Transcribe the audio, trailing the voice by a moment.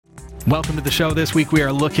Welcome to the show. This week we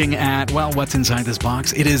are looking at, well, what's inside this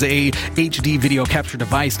box. It is a HD video capture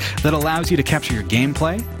device that allows you to capture your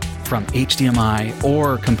gameplay from HDMI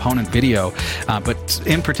or component video, but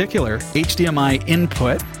in particular, HDMI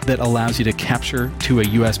input that allows you to capture to a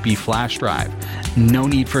USB flash drive. No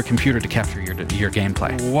need for a computer to capture your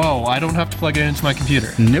gameplay. Whoa, I don't have to plug it into my computer.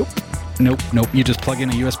 Nope. You just plug in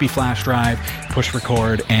a USB flash drive, push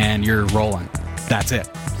record, and you're rolling. That's it.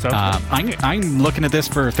 I'm looking at this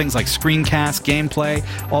for things like screencast, gameplay,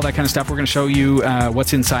 all that kind of stuff. We're going to show you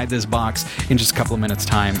what's inside this box in just a couple of minutes'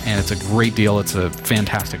 time, and it's a great deal. It's a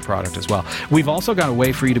fantastic product as well. We've also got a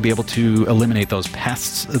way for you to be able to eliminate those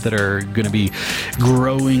pests that are going to be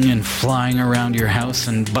growing and flying around your house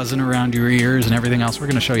and buzzing around your ears and everything else. We're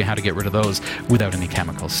going to show you how to get rid of those without any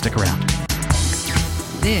chemicals. Stick around.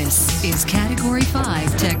 This is Category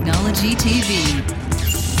 5 Technology TV.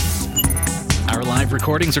 Our live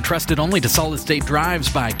recordings are trusted only to solid-state drives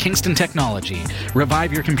by Kingston Technology.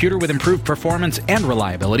 Revive your computer with improved performance and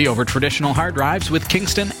reliability over traditional hard drives with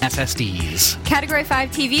Kingston SSDs. Category 5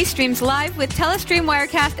 TV streams live with Telestream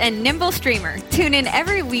Wirecast and Nimble Streamer. Tune in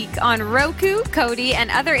every week on Roku, Kodi, and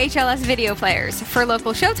other HLS video players. For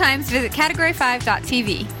local showtimes, visit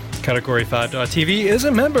category5.tv. Category5.tv is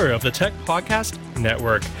a member of the Tech Podcast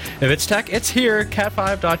Network. If it's tech, it's here,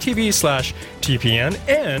 cat5.tv/TPN,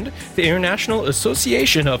 and the International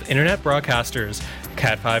Association of Internet Broadcasters,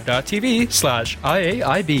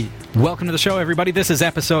 cat5.tv/IAIB. Welcome to the show, everybody. This is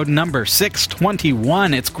episode number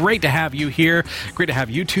 621. It's great to have you here. Great to have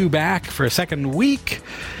you two back for a second week.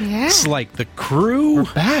 Yeah. It's like the crew.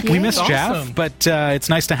 We're back. We Yeah, missed it's Jeff, awesome. but it's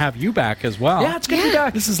nice to have you back as well. Yeah, it's good to be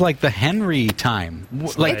back. This is like the Henry time.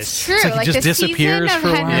 It's true. It's like he just the disappears season for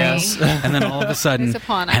of a while. Henry. Yes. And then all of a sudden, Is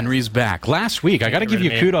upon us. Henry's back. Last week, I got to give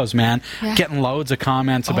you rid of me. kudos, man. Yeah. Getting loads of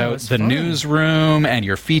comments it about was the fun. newsroom and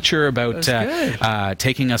your feature about That was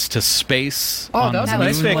taking us to space. Oh, on that was the a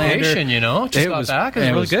nice Moonlander. vacation, you know? Just got back.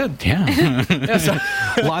 It was really good. Yeah. Yeah, so-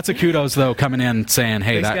 Lots of kudos, though, coming in saying,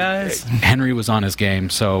 hey, Thanks, guys. Henry was on his game,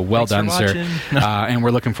 so well Thanks for done, sir. watching. And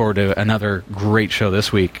we're looking forward to another great show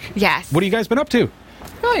this week. Yes. What have you guys been up to?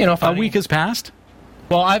 Well, you know, A funny. week has passed.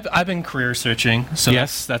 Well, I've been career searching, so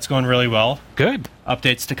Yes. that's going really well. Good.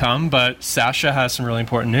 Updates to come, but Sasha has some really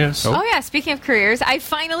important news. Oh, yeah. Speaking of careers, I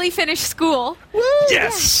finally finished school.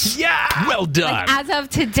 Yes. Yeah. Well done. Like, as of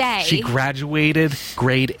today. She graduated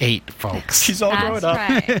grade 8, folks. She's all grown up.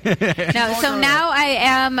 Right. No, so now I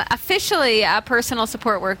am officially a personal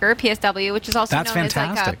support worker, PSW, which is also That's known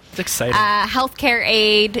fantastic. It's exciting. as like a healthcare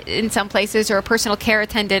aide in some places or a personal care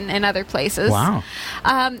attendant in other places. Wow.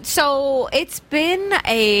 So it's been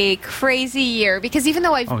a crazy year because even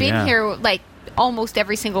though I've Oh, been yeah. here like almost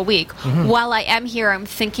every single week, while I am here, I'm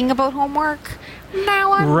thinking about homework.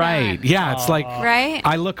 Now I'm Right. not. Yeah, it's like Right?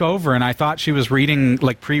 I look over and I thought she was reading,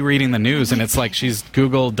 like pre-reading the news, and it's like she's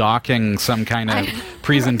Google Docking some kind of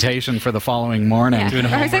presentation for the following morning. Yeah. Doing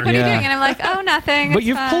I was like, what are you homework. doing? And I'm like, oh, nothing. But it's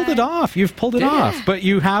you've pulled it fine. off. You've pulled it off. But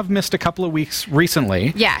you have missed a couple of weeks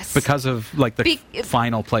recently. Yes. Because of like the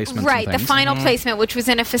final placements. Right, and the things. final placement, which was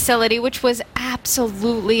in a facility, which was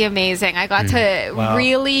absolutely amazing. I got to Wow.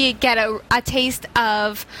 really get a taste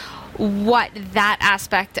of what that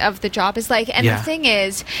aspect of the job is like. And Yeah. the thing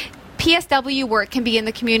is, PSW work can be in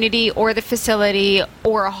the community or the facility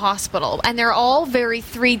or a hospital. And they're all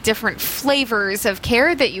three different flavors of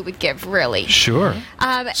care that you would give, really. Sure.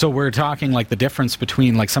 Um, So we're talking like the difference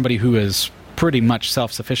between like somebody who is pretty much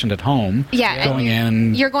self-sufficient at home. Yeah, and Going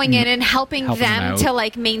in. You're going in and helping helping them them out. to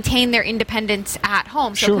like maintain their independence at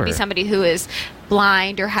home. So it could be Sure. somebody who is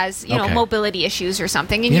blind or has Okay. mobility issues or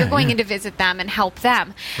something, and Yeah, you're going yeah. in to visit them and help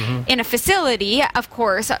them. In a facility, of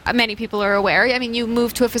course, many people are aware. I mean, you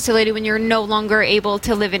move to a facility when you're no longer able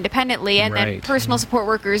to live independently, and then Right. personal support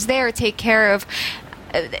workers there take care of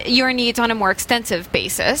your needs on a more extensive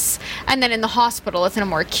basis, and then in the hospital it's in a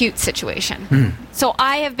more acute situation. So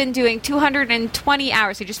I have been doing 220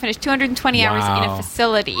 hours. I just finished 220 hours in Wow. a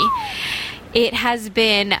facility. It has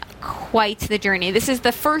been quite the journey. This is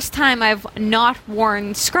the first time I've not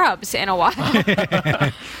worn scrubs in a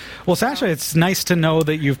while. Well, Sasha, it's nice to know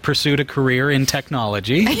that you've pursued a career in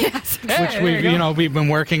technology. Yes. Which we've been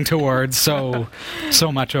working towards so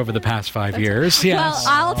much over the past 5 years. Yes. Well,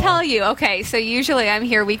 I'll tell you. Okay, so usually I'm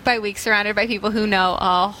here week by week surrounded by people who know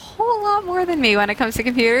a whole lot more than me when it comes to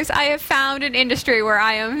computers. I have found an industry where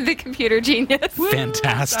I am the computer genius.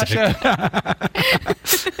 Fantastic.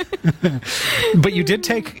 But you did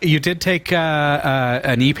take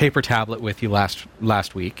an e-paper tablet with you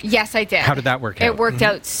last week. Yes, I did. How did that work out? It worked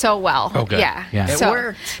out so well. Oh, good. Yeah. Yeah. It So-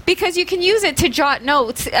 worked. Because you can use it to jot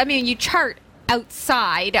notes. I mean, you chart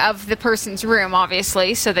outside of the person's room,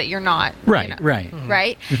 obviously, so that you're not Right. Right.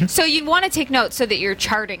 right? So you want to take notes so that you're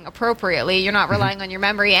charting appropriately. You're not relying on your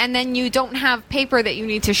memory, and then you don't have paper that you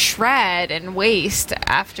need to shred and waste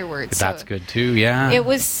afterwards. That's So good too. Yeah. It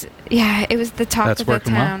was the talk That's of the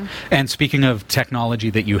working town. well. And speaking of technology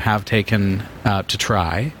that you have taken to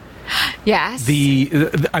try, Yes.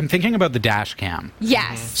 I'm thinking about the Dashcam.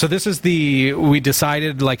 Yes. So this is we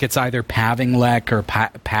decided like it's either Paving-lec or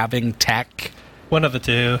Paving Tech. One of the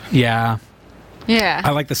two. Yeah. Yeah.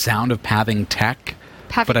 I like the sound of Paving Tech.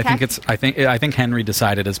 Paving But I think Tech? I think Henry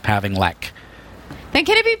decided as Paving-lec. Then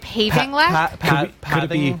can it be paving left? Could it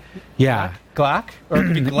be? Yeah. Glack? Or it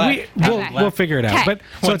could be Glack. We'll figure it out. Okay. But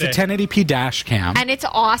so One it's a day. 1080p Dashcam. And it's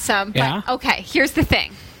awesome. But, Yeah? okay, here's the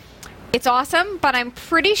thing. It's awesome, but I'm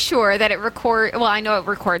pretty sure that I know it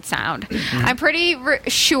records sound. I'm pretty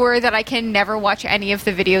sure that I can never watch any of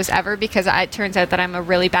the videos ever because it turns out that I'm a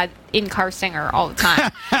really bad in-car singer all the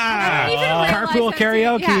time. I don't even realize Carpool I'm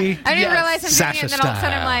doing- karaoke. I didn't realize I'm Sasha doing it, and then all of a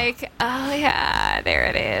sudden I'm style. like, oh yeah, there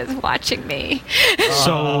it is, watching me.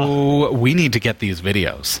 So we need to get these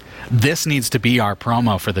videos. This needs to be our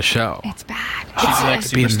promo for the show. It's bad. She's like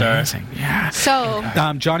It'd be superstar. amazing. Yeah.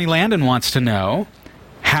 So Johnny Landon wants to know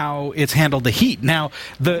how it's handled the heat. Now,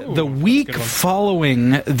 the week good one.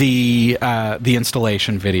 following the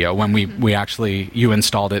installation video, when you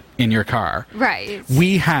installed it in your car, right.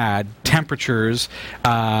 we had temperatures.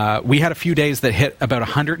 We had a few days that hit about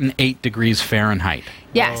 108 degrees Fahrenheit.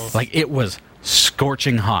 Yes. Like it was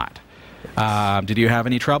scorching hot. Did you have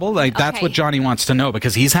any trouble? Like that's Okay. what Johnny wants to know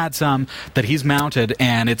because he's had some that he's mounted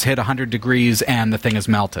and it's hit 100 degrees and the thing is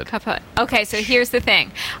melted. Kaput. Okay, so here's the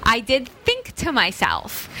thing. I did think to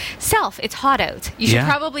myself, it's hot out. You should Yeah.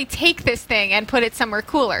 probably take this thing and put it somewhere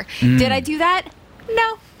cooler. Did I do that?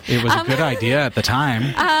 No. It was a good idea at the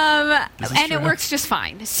time. And it works just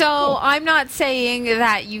fine. So I'm not saying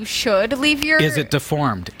that you should leave your... Is it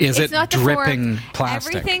deformed? Is It's it not dripping deformed.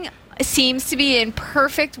 plastic? Everything seems to be in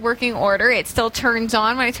perfect working order. It still turns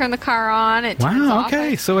on when I turn the car on. It turns Wow, off.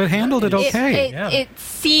 okay. So it handled it okay. It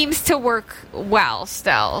seems to work well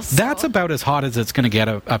still. So. That's about as hot as it's going to get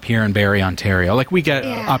up here in Barrie, Ontario. Like we get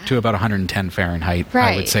Yeah. up to about 110 Fahrenheit,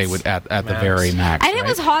 I would say, Right. at the Max. very max. And it right?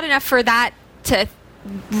 was hot enough for that to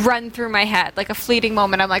run through my head, like a fleeting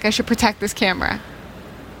moment. I'm like, I should protect this camera.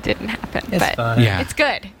 Didn't happen, It's but fine. Yeah. it's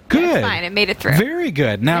good. Good. It's fine. It made it through. Very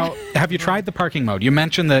good. Now, have you tried the parking mode? You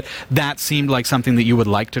mentioned that seemed like something that you would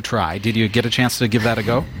like to try. Did you get a chance to give that a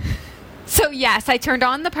go? So yes, I turned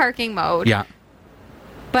on the parking mode. Yeah.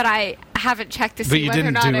 But I haven't checked to see But you whether or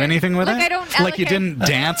didn't not do anything with like, it? I don't Like you didn't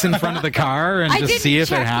dance in front of the car and I just didn't see if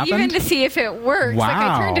it check happened? even to see if it works. Like I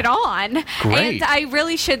Wow. turned it on, Great. and I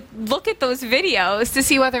really should look at those videos to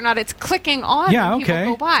see whether or not it's clicking on Yeah, when people okay.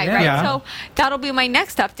 go by. Yeah. Right. Yeah. So that'll be my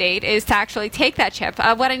next update is to actually take that chip.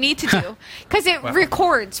 What I need to do because it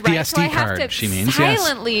records. Right. So SD I have card, to she means, yes.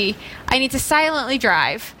 silently. I need to silently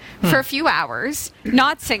drive for a few hours,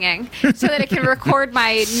 not singing, so that it can record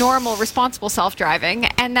my normal, responsible self-driving,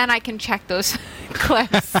 and then I can check those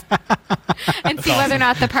clips and see whether or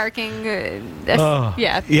not the parking.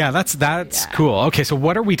 Yeah, that's Yeah. cool. Okay, so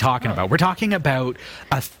what are we talking about? We're talking about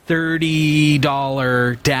a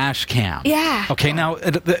 $30 dash cam. Yeah. Okay, now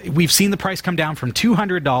we've seen the price come down from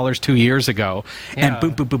 $200 2 years ago, and Yeah.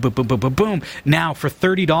 boom, boom, boom, boom, boom, boom, boom, boom. Now for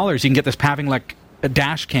 $30, you can get this Paving-lec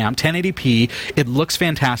dash cam, 1080p. It looks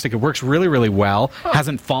fantastic. It works really, really well.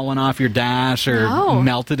 Hasn't fallen off your dash or No.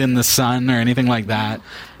 melted in the sun or anything like that.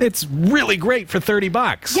 It's really great for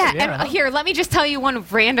 $30. Yeah, Yeah. and here, let me just tell you one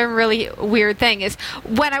random, really weird thing is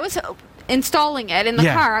when I was installing it in the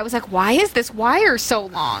Yeah. car, I was like, why is this wire so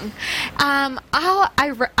long?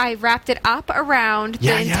 I wrapped it up around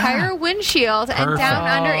Yeah, the yeah. entire windshield and down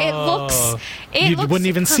under. It looks, You looks wouldn't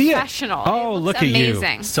even see it. professional. Oh, It looks look at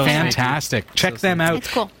amazing. you. So Fantastic. Check So them out. It's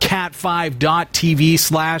cool.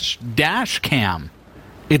 cat5.tv/dashcam.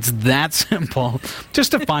 It's that simple.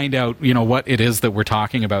 Just to find out, what it is that we're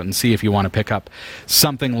talking about and see if you want to pick up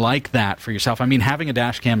something like that for yourself. I mean, having a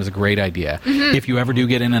dash cam is a great idea. Mm-hmm. If you ever do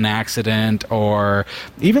get in an accident or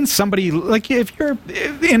even somebody, like if you're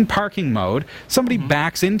in parking mode, somebody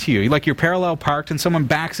backs into you, like you're parallel parked and someone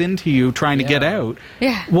backs into you trying to get Yeah. out.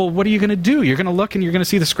 Yeah. Well, what are you going to do? You're going to look and you're going to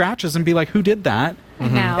see the scratches and be like, who did that? I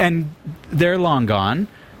know. And they're long gone.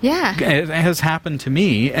 Yeah. It has happened to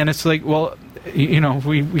me, and it's like, well,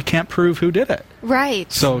 we can't prove who did it.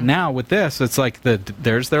 Right. So now with this, it's like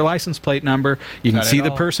there's their license plate number. You can Got it see the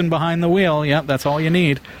all. person behind the wheel. Yep, that's all you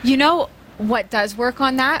need. You know what does work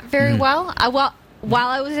on that very well? While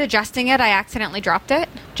I was adjusting it, I accidentally dropped it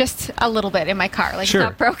just a little bit in my car. Like Sure. it's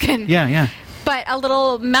not broken. Yeah, yeah. but a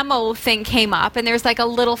little memo thing came up, and there's like a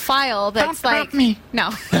little file that's Don't like hurt me. no.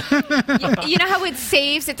 You know how it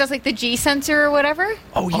saves? It does like the G sensor or whatever.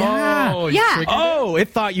 Oh yeah. Oh, you Yeah. triggered it? Oh, it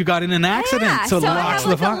thought you got in an accident, Yeah, so it I locks have the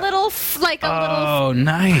like file. a little Oh,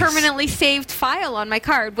 nice. permanently saved file on my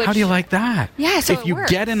card. Which, How do you like that? Yeah, so if it you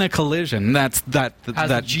works. get in a collision, that's that Has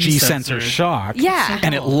that a G G sensor sensor. shock. Yeah.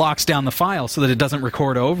 and it locks down the file so that it doesn't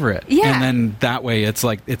record over it. Yeah. and then that way it's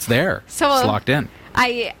like it's there. So, it's locked in.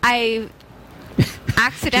 I Just don't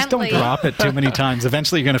accidentally. drop it too many times.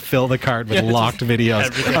 Eventually, you're going to fill the card with locked videos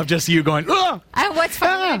everything. of just you going. "Ugh!" And what's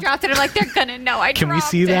funny when I dropped it? I'm like, they're gonna know I Can we dropped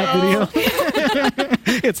see it. that video?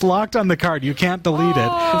 It's locked on the card. You can't delete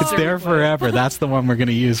it. It's there forever. That's the one we're going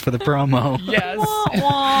to use for the promo. Yes.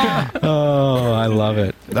 Oh, I love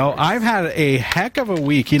it. Oh, I've had a heck of a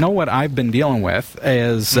week. You know what I've been dealing with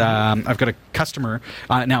is I've got a customer.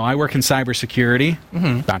 Now, I work in cybersecurity.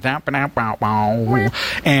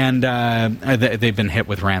 And they've been hit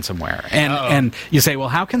with ransomware. And you say, well,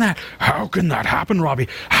 how can that happen, Robbie?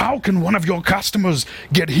 How can one of your customers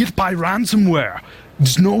get hit by ransomware?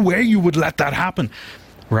 There's no way you would let that happen.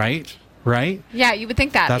 Right? Yeah, you would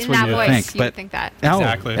think that That's in what that you voice. think, You but- would think that. Oh,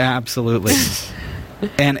 Exactly. absolutely.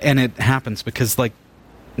 and it happens because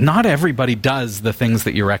not everybody does the things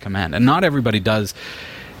that you recommend, and not everybody does.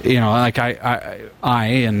 Like I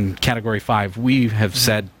and Category5, we have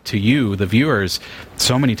said to you, the viewers,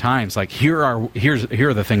 so many times, like here are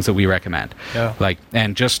the things that we recommend. Yeah. Like,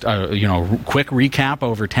 and just quick recap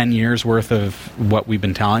over 10 years worth of what we've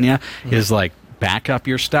been telling you is like back up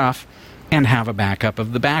your stuff and have a backup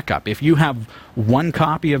of the backup. If you have one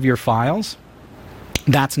copy of your files,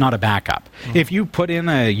 that's not a backup. If you put in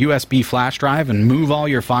a USB flash drive and move all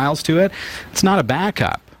your files to it, it's not a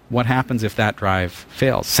backup. What happens if that drive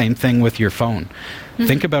fails? Same thing with your phone.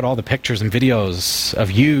 Think about all the pictures and videos of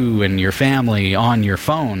you and your family on your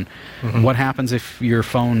phone. What happens if your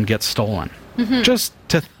phone gets stolen? Just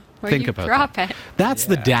to think you about drop that. it. That's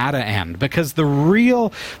the data end, because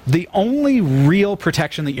the only real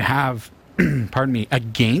protection that you have pardon me,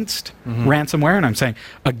 against ransomware, and I'm saying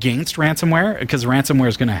against ransomware because ransomware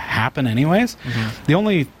is going to happen anyways, the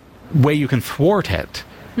only way you can thwart it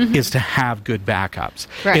is to have good backups.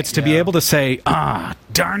 Right. It's to be able to say,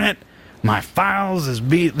 darn it, my files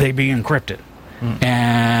they be encrypted,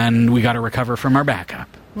 and we got to recover from our backup.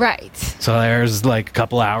 Right. So there's like a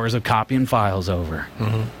couple hours of copying files over.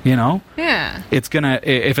 Yeah.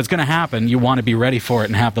 If it's gonna happen, you want to be ready for it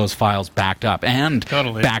and have those files backed up and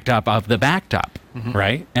Totally. backed up of the backed up,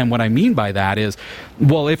 right? And what I mean by that is,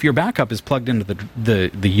 well, if your backup is plugged into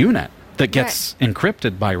the unit that gets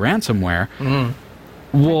encrypted by ransomware,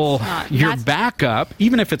 well, your that's- backup,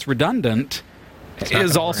 even if it's redundant,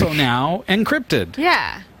 is also now encrypted.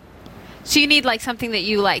 Yeah. So you need like something that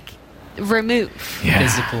you like remove.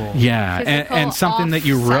 Physical. Yeah, Physical and something that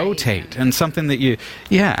you off-site. rotate, and something that you,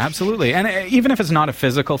 absolutely. And even if it's not a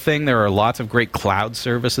physical thing, there are lots of great cloud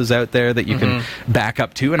services out there that you can back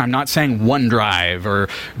up to. And I'm not saying OneDrive or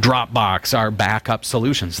Dropbox are backup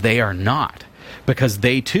solutions. They are not. Because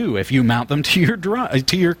they too, if you mount them to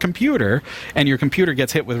your computer, and your computer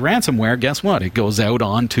gets hit with ransomware, guess what? It goes out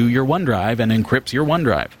onto your OneDrive and encrypts your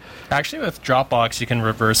OneDrive. Actually, with Dropbox, you can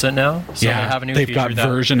reverse it now. So they have a new they've feature got that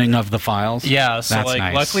versioning of the files. Yeah, so That's like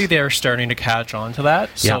nice. luckily they're starting to catch on to that.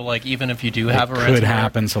 So Yep. like even if you do have a ransomware, Could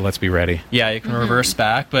happen, so let's be ready. yeah, you can reverse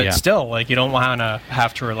back, but Yeah. still like you don't want to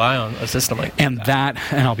have to rely on a system like And and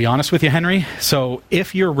I'll be honest with you, Henry, so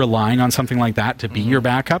if you're relying on something like that to be your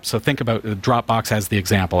backup, so think about Dropbox as the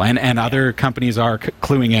example, and other companies are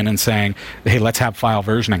cluing in and saying, hey, let's have file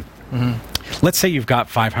versioning. Let's say you've got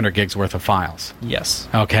 500 gigs worth of files, Yes.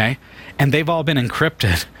 okay? And they've all been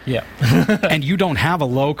encrypted. Yeah. And you don't have a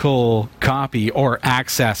local copy or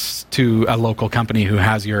access to a local company who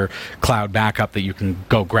has your cloud backup that you can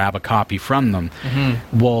go grab a copy from them.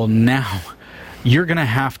 Well, now you're going to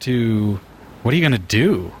have to, what are you going to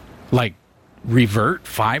do? Like, revert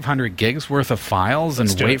 500 gigs worth of files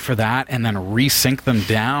and do wait it. for that and then resync them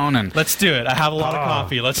down and Let's do it. I have a lot of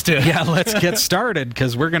coffee. Let's do it. yeah, let's get started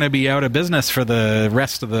because we're going to be out of business for the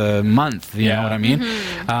rest of the month. You know what I mean?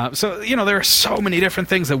 So, there are so many different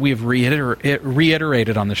things that we've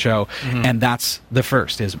reiterated on the show, and that's the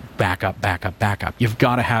first is backup, backup, backup. You've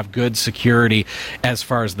got to have good security as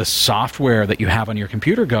far as the software that you have on your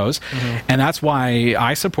computer goes, and that's why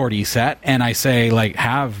I support ESET, and I say, like,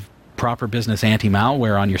 have proper business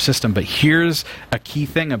anti-malware on your system. But here's a key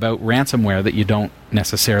thing about ransomware that you don't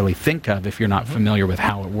necessarily think of if you're not familiar with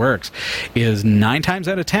how it works, is 9 times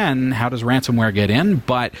out of 10, how does ransomware get in?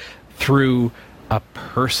 But through a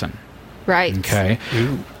person. Right. Okay.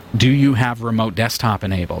 Do you have remote desktop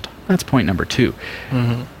enabled? That's point number 2.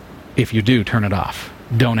 If you do, turn it off.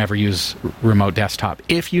 Don't ever use remote desktop.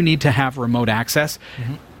 If you need to have remote access,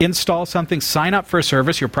 install something, sign up for a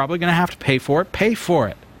service. You're probably going to have to pay for it. Pay for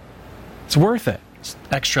it. It's worth it.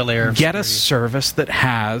 Extra layer of Get a security. service that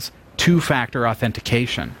has two-factor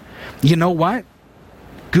authentication. You know what?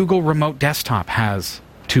 Google Remote Desktop has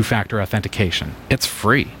two-factor authentication. It's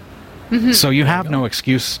free. So you have no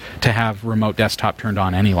excuse to have remote desktop turned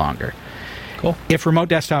on any longer. Cool. If remote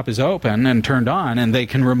desktop is open and turned on and they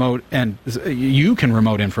can remote and you can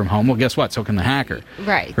remote in from home, well, guess what? So can the hacker.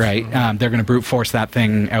 Right. Right? They're going to brute force that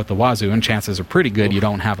thing out the wazoo, and chances are pretty good you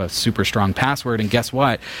don't have a super strong password. And guess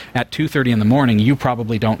what? At 2:30 in the morning, you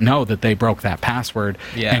probably don't know that they broke that password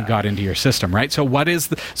and got into your system, right? So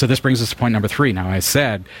so this brings us to point number 3. Now, I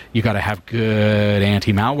said you got to have good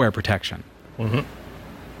anti-malware protection.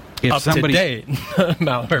 If Up-to-date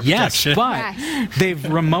malware Yes, protection. but they've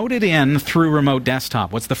remoted in through remote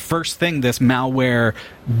desktop. What's the first thing this malware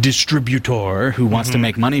distributor who wants to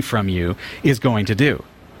make money from you is going to do?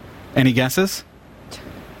 Any guesses?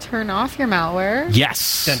 Turn off your malware.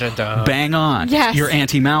 Yes. Dun, dun, dun. Bang on. Yes. Your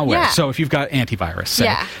anti-malware. Yeah. So if you've got antivirus,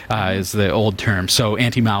 say, is the old term. So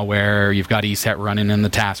anti-malware, you've got ESET running in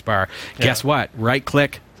the taskbar. Guess what?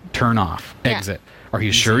 Right-click, turn off, exit. Are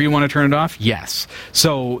you sure you want to turn it off? Yes.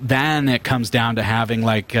 So then it comes down to having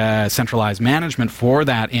like centralized management for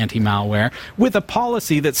that anti-malware with a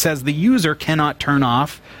policy that says the user cannot turn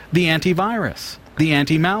off the antivirus, the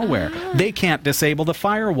anti-malware. They can't disable the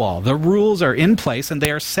firewall. The rules are in place and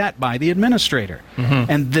they are set by the administrator.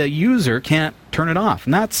 And the user can't turn it off.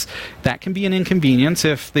 And that can be an inconvenience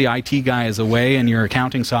if the IT guy is away and your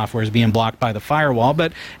accounting software is being blocked by the firewall.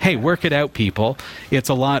 But hey, work it out, people. It's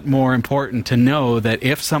a lot more important to know that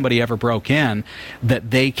if somebody ever broke in,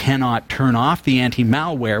 that they cannot turn off the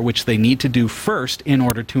anti-malware, which they need to do first in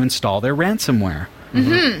order to install their ransomware.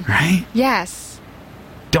 Right? Yes.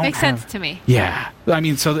 Makes sense to me. Yeah. I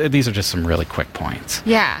mean, so these are just some really quick points.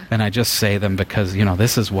 Yeah. And I just say them because,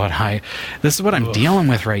 this is what I'm dealing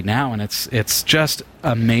with right now, and it's just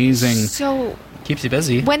amazing. So Keeps you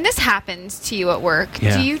busy. when this happens to you at work,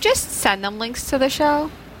 do you just send them links to the show?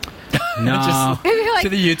 No. Maybe like, To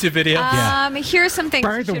the YouTube video. here's some things.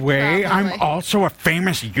 By you the should way, probably- I'm also a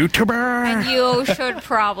famous YouTuber. And you should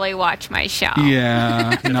probably watch my show.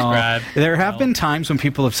 Yeah, no. Subscribe. There have been times when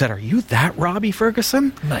people have said, "Are you that Robbie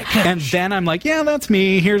Ferguson?" My gosh. And then I'm like, "Yeah, that's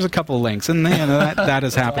me. Here's a couple of links," and that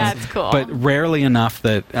has happened. That's cool. But rarely enough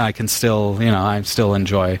that I can still, I still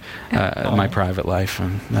enjoy my private life.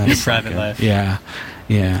 And that's Private life. Yeah.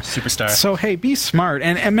 Yeah. Superstar. So, hey, be smart.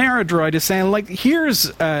 And Ameridroid is saying, like, here's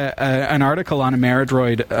an article on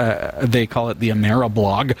Ameridroid. They call it the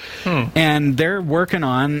Ameriblog. And they're working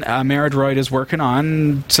on, Ameridroid is working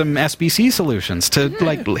on some SBC solutions to,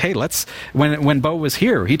 like, hey, when Bo was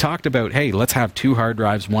here, he talked about, hey, let's have 2 hard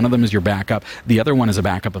drives. One of them is your backup. The other one is a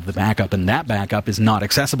backup of the backup. And that backup is not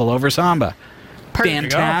accessible over Samba.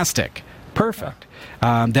 Fantastic. Perfect.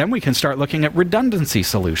 Then we can start looking at redundancy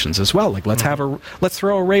solutions as well. Like let's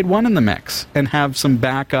throw a RAID 1 in the mix and have some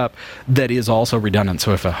backup that is also redundant.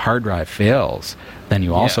 So if a hard drive fails, then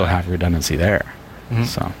you also have redundancy there.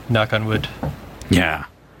 So Knock on wood. yeah.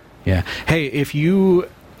 Hey, if you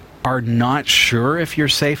are not sure if you're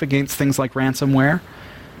safe against things like ransomware,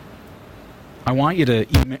 I want you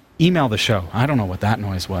to email the show. I don't know what that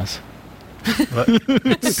noise was.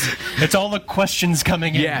 It's all the questions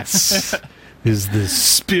coming in. Yes. Is the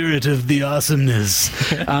spirit of the awesomeness.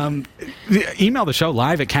 Email the show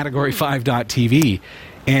live at category5.tv,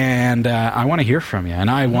 and I want to hear from you, and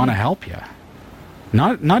I want to help you.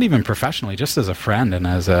 Not even professionally, just as a friend and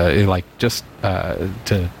as to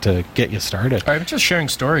get you started. I'm just sharing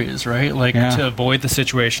stories, right? Like to avoid the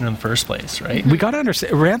situation in the first place, right? We got to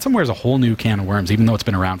understand, ransomware is a whole new can of worms, even though it's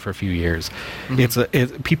been around for a few years.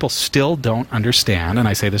 People still don't understand, and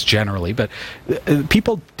I say this generally, but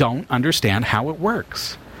people don't understand how it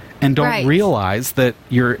works. And don't realize that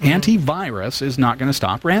your antivirus is not going to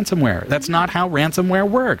stop ransomware. That's not how ransomware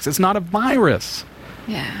works. It's not a virus.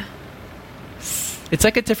 Yeah. It's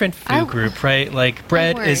like a different food group, right? Like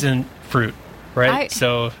bread isn't fruit, right?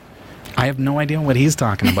 So I have no idea what he's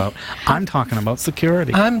talking about. I'm talking about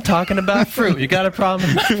security. I'm talking about fruit. You got a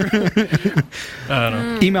problem with fruit? I don't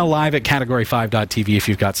know. Email live at category5.tv if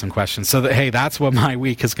you've got some questions. So that, hey, that's what my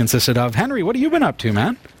week has consisted of. Henry, what have you been up to,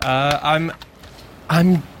 man?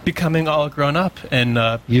 I'm becoming all grown up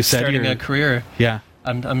and you said starting a career. Yeah.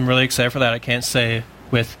 I'm really excited for that. I can't say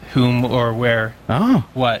with whom or where,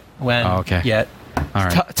 what, when yet. All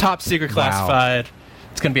right. Top secret classified.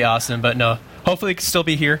 It's going to be awesome, but no. hopefully, I can still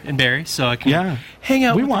be here in Barrie, so I can hang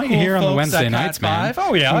out. We with want the you here on the folks Wednesday at nights, man. Cat 5.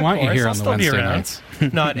 Oh yeah, we want you here I'll on the still be Wednesday around. nights.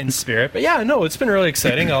 Not in spirit, but yeah, no, it's been really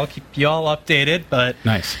exciting. I'll keep you all updated, but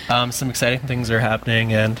Nice. Some exciting things are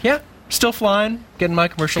happening, and still flying, getting my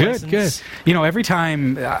commercial license. Good. You know, every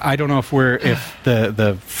time, I don't know if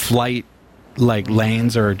the flight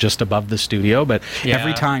lanes are just above the studio, but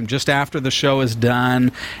every time, just after the show is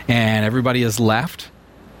done and everybody has left,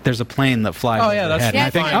 there's a plane that flies. Oh yeah, that's overhead. And I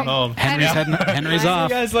think, home. Henry's off.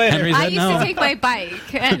 See you guys later. Henry's I heading used to home. take my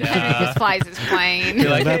bike, and Henry just flies his plane. You're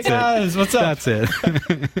like, That's hey it. guys, what's up? That's it.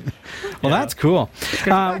 Well, that's cool.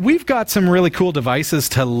 We've got some really cool devices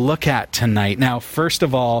to look at tonight. Now, first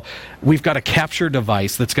of all, we've got a capture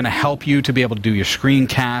device that's going to help you to be able to do your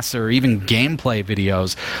screencasts or even gameplay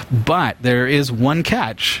videos. But there is one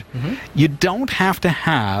catch. You don't have to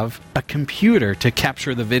have a computer to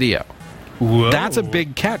capture the video. Whoa. That's a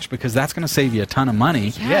big catch because that's going to save you a ton of money.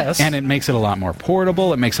 Yes. And it makes it a lot more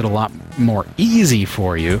portable. It makes it a lot more easy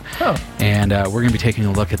for you. Oh. And we're going to be taking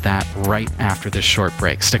a look at that right after this short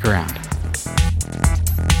break. Stick around.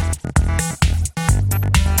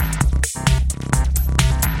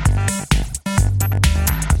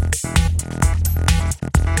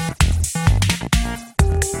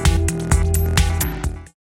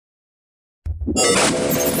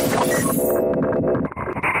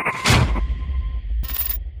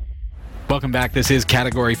 Welcome back. This is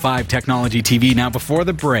Category 5 Technology TV. Now, before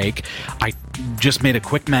the break, I just made a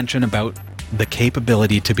quick mention about the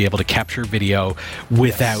capability to be able to capture video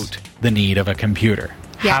without the need of a computer.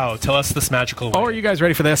 How? Tell us this magical way. Oh, are you guys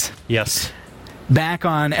ready for this? Yes. Back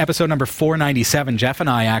on episode number 497, Jeff and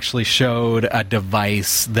I actually showed a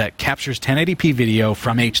device that captures 1080p video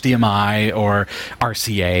from HDMI or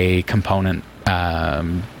RCA component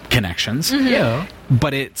connections. Yeah.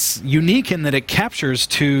 But it's unique in that it captures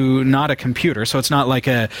to not a computer, so it's not like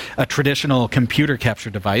a traditional computer capture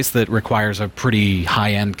device that requires a pretty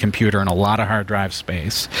high-end computer and a lot of hard drive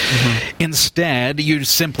space. Instead, you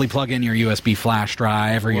simply plug in your USB flash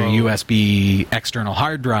drive or your USB external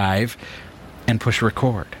hard drive and push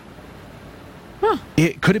record.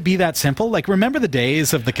 Could it be that simple? Like, remember the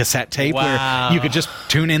days of the cassette tape where you could just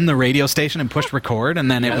tune in the radio station and push record and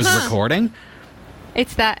then it was recording?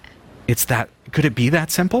 It's that. Could it be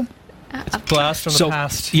that simple? It's a blast from the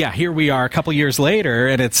past. Yeah, here we are a couple years later,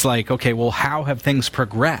 and it's like, okay, well, how have things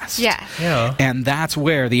progressed? Yeah. And that's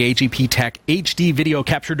where the AGP Tech HD video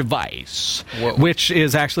capture device, which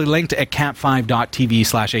is actually linked at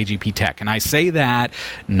cat5.tv/AGP Tech. And I say that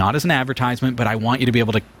not as an advertisement, but I want you to be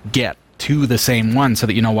able to get to the same one so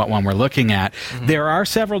that you know what one we're looking at. There are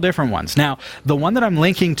several different ones. Now, the one that I'm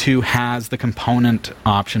linking to has the component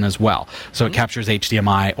option as well. So it captures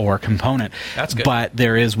HDMI or component. That's good. But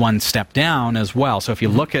there is one step down as well. So if you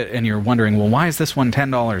look at and you're wondering, well, why is this one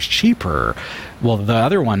 $10 cheaper? Well, the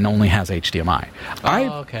other one only has HDMI.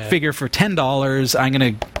 I figure for $10, I'm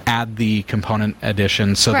going to add the component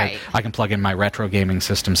edition so that I can plug in my retro gaming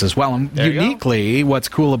systems as well. And uniquely, what's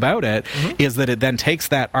cool about it is that it then takes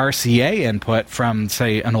that RCA input from,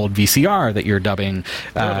 say, an old VCR that you're dubbing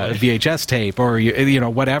VHS tape or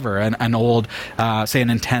whatever, an old, say, a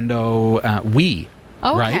Nintendo Wii.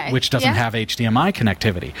 Right, which doesn't have HDMI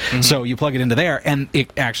connectivity. So you plug it into there, and it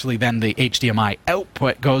actually then the HDMI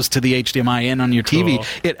output goes to the HDMI in on your TV. Cool.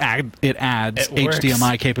 It adds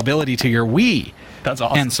HDMI capability to your Wii. That's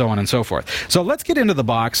awesome. And so on and so forth. So let's get into the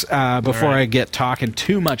box before I get talking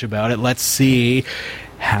too much about it. Let's see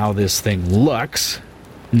how this thing looks.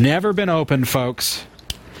 Never been opened, folks.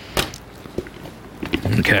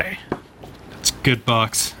 Okay. Good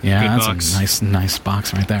box. Yeah, good that's box. a nice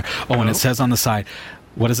box right there. Oh, and it says on the side,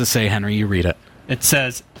 what does it say, Henry? You read it. It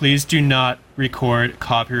says, please do not record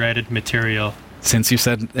copyrighted material. Since you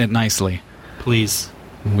said it nicely. Please.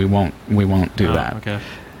 We won't do that. Okay.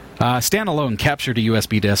 Standalone capture to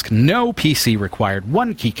USB disk, no PC required,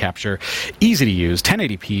 one key capture, easy to use,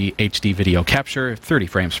 1080p HD video capture, 30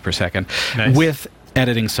 frames per second, with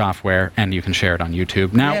editing software, and you can share it on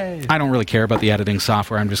YouTube. Now, I don't really care about the editing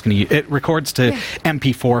software. I'm just going to... It records to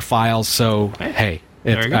MP4 files, so, hey,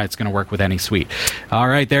 it's going to work with any suite. All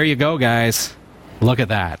right, there you go, guys. Look at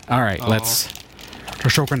that. All right, let's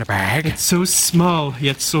open the bag. It's so small,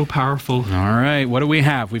 yet so powerful. All right, what do we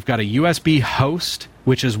have? We've got a USB host,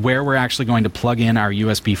 which is where we're actually going to plug in our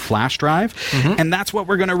USB flash drive, and that's what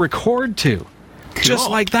we're going to record to. Cool. Just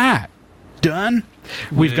like that. Done.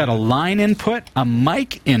 We've got a line input, a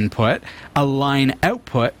mic input, a line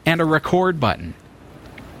output, and a record button.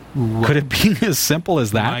 Could it be as simple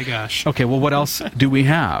as that? Oh my gosh. Okay, well, what else do we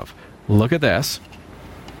have? Look at this.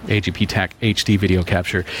 AGP Tech HD video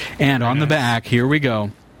capture. And on the back, here we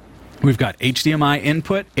go. We've got HDMI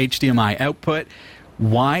input, HDMI output,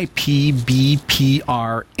 YPBPR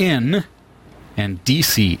in, and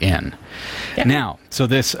DC in. Yeah. Now, so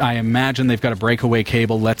this, I imagine they've got a breakaway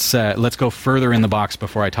cable. Let's go further in the box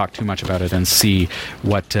before I talk too much about it and see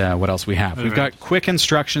what else we have. We've got quick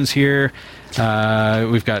instructions here.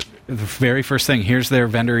 We've got the very first thing. Here's their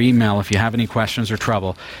vendor email. If you have any questions or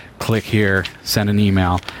trouble, click here, send an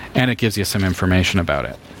email, and it gives you some information about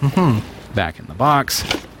it. Back in the box.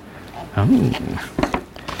 Oh.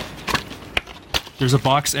 There's a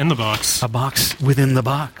box in the box. A box within the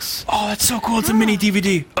box. Oh, that's so cool. It's a mini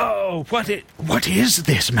DVD. Oh, what is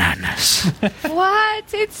this madness?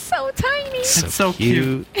 What? It's so tiny. It's so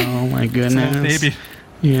cute. Oh, my goodness. Little baby.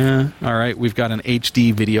 Yeah. All right. We've got an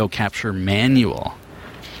HD video capture manual.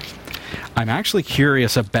 I'm actually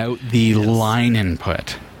curious about the line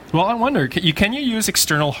input. Well, I wonder, can you use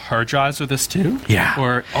external hard drives with this too? Yeah.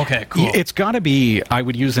 Or, okay, cool. It's got to be, I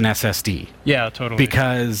would use an SSD. Yeah, totally.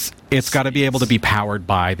 Because it's got to be able to be powered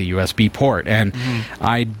by the USB port. And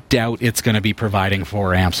I doubt it's going to be providing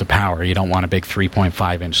 4 amps of power. You don't want a big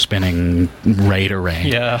 3.5-inch spinning RAID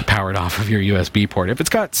array powered off of your USB port. If it's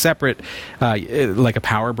got separate, like a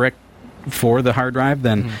power brick for the hard drive,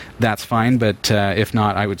 then that's fine. But if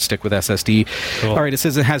not, I would stick with SSD. Cool. All right, it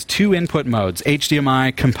says it has 2 input modes,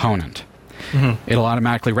 HDMI component. It'll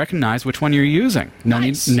automatically recognize which one you're using. No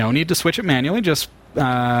need to switch it manually. Just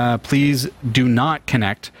please do not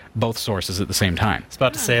connect both sources at the same time. I was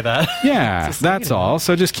about to say that. Yeah, that's all.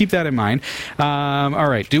 So just keep that in mind. All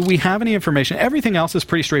right. Do we have any information? Everything else is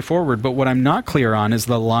pretty straightforward, but what I'm not clear on is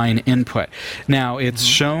the line input. Now, it's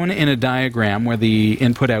shown in a diagram where the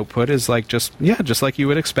input-output is like just like you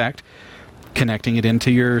would expect, connecting it into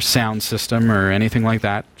your sound system or anything like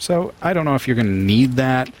that. So I don't know if you're going to need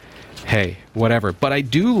that. Hey, whatever. But I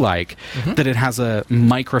do like that it has a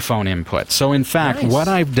microphone input. So, in fact, what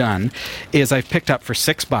I've done is I've picked up for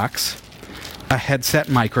 $6 a headset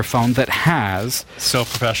microphone that has... So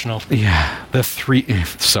professional. Yeah, the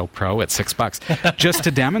so pro at $6. Just to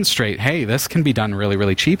demonstrate, hey, this can be done really,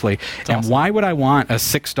 really cheaply. That's and awesome. why would I want a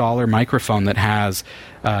 $6 microphone that has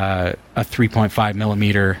a 3.5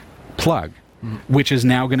 millimeter plug? Which is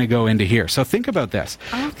now going to go into here. So think about this.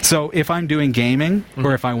 Okay. So if I'm doing gaming,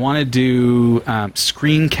 or if I want to do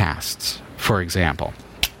screencasts, for example,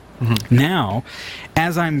 now,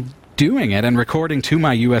 as I'm doing it and recording to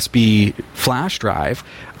my USB flash drive,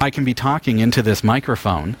 I can be talking into this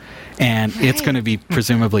microphone, and it's going to be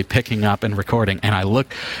presumably picking up and recording. And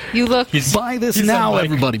You look... buy this now,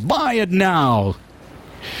 everybody. Buy it now.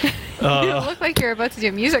 You look like you're about to do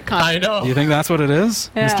a music concert. I know. You think that's what it is?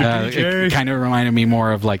 Yeah. It kind of reminded me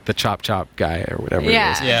more of like the Chop Chop guy or whatever it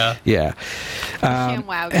is. Yeah.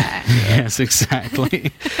 Wow guy. Yes,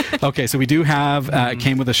 exactly. Okay, so we do have, it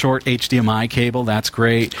came with a short HDMI cable. That's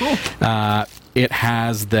great. Cool. It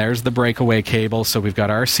has, there's the breakaway cable. So we've got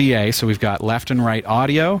RCA. So we've got left and right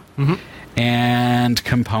audio. And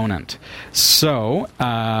component. So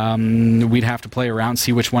we'd have to play around,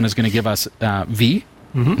 see which one is going to give us V.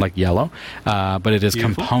 Like yellow, but it is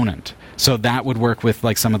component. So that would work with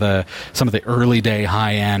like some of the early day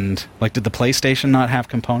high end. Like, did the PlayStation not have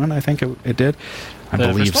component? I think it did. I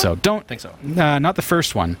believe so. Don't think so. Not the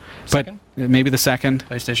first one, Second? but maybe the second.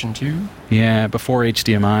 PlayStation 2. Yeah, before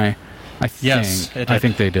HDMI. I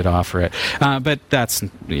think they did offer it, but that's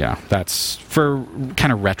for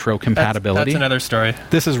kind of retro compatibility. That's another story.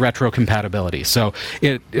 This is retro compatibility, so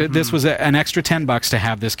this was an extra $10 to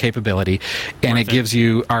have this capability, and it gives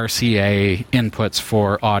you RCA inputs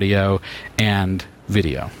for audio and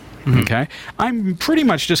video. Okay, I'm pretty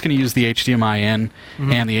much just going to use the HDMI in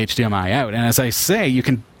and the HDMI out, and as I say, you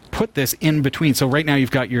can put this in between. So right now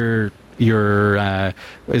you've got your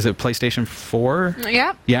is it PlayStation 4?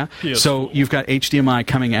 Yeah. Yeah. PS4. So you've got HDMI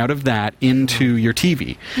coming out of that into your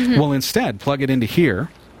TV. Well, instead, plug it into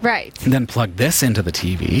here. Right. And then plug this into the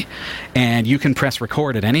TV, and you can press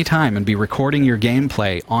record at any time and be recording your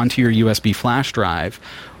gameplay onto your USB flash drive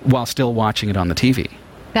while still watching it on the TV.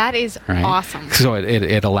 That is awesome. So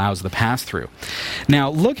it allows the pass-through.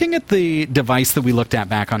 Now, looking at the device that we looked at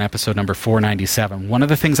back on episode number 497, one of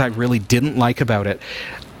the things I really didn't like about it,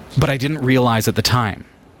 but I didn't realize at the time.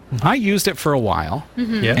 I used it for a while,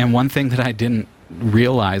 and one thing that I didn't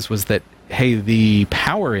realize was that, hey, the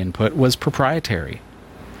power input was proprietary.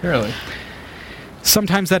 Really?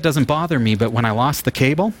 Sometimes that doesn't bother me, but when I lost the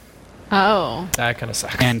cable... Oh. That kind of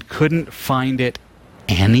sucks. And couldn't find it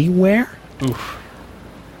anywhere... Oof.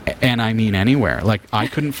 And I mean anywhere. Like, I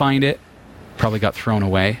couldn't find it. Probably got thrown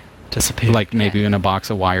away. Dissipated. Like, maybe in a box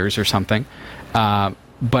of wires or something. But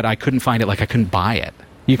I couldn't find it. Like, I couldn't buy it.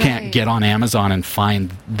 You can't get on Amazon and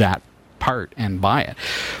find that part and buy it.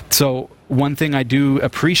 So one thing I do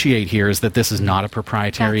appreciate here is that this is not a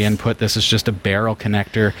proprietary input. This is just a barrel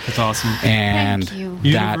connector. That's awesome. And Thank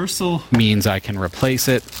you. that Universal. means I can replace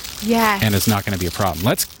it, Yes. and it's not going to be a problem.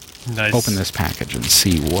 Let's Nice. open this package and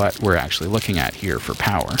see what we're actually looking at here for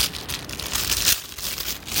power.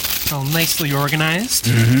 All nicely organized.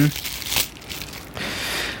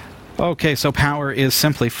 Okay, so power is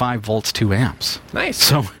simply 5 volts, 2 amps. Nice.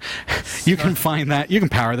 So you can find that. You can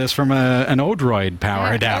power this from an Odroid power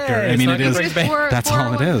Yeah. adapter. Hey, I mean, it's it not is. gonna break bank. That's all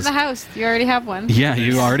it ones is. In the house, you already have one. Yeah,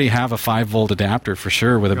 you already have a 5-volt adapter for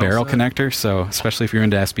sure with a You're all barrel set. connector. So especially if you're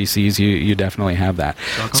into SBCs, you definitely have that.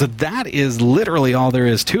 So that is literally all there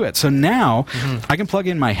is to it. So now I can plug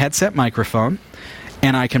in my headset microphone,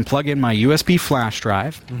 and I can plug in my USB flash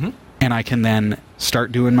drive, and I can then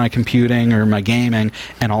start doing my computing or my gaming,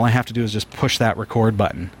 and all I have to do is just push that record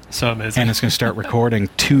button. So amazing. And it's going to start recording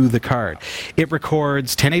to the card. It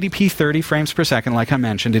records 1080p 30 frames per second, like I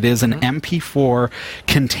mentioned. It is an MP4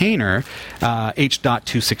 container,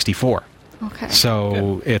 H.264. Okay.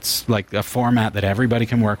 So it's like a format that everybody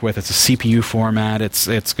can work with. It's a CPU format. It's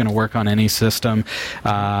going to work on any system,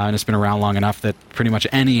 and it's been around long enough that pretty much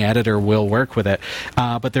any editor will work with it.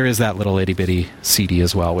 But there is that little itty bitty CD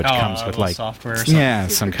as well, which comes with like software or something. yeah,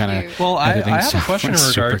 Super some kind cute. of Well, I editing have a question in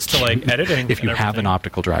software. regards Super to like cute. editing. If you and have everything. an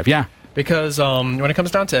optical drive, yeah. Because when it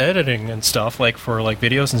comes down to editing and stuff, like for like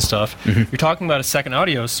videos and stuff, you're talking about a second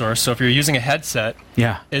audio source. So if you're using a headset,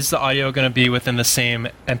 Yeah. is the audio going to be within the same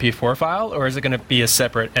MP4 file, or is it going to be a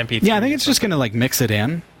separate MP3? Yeah, I think it's just going to like mix it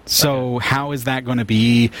in. So how is that going to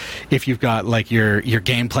be if you've got like your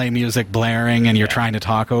gameplay music blaring and you're trying to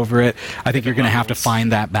talk over it? I think you're going to have to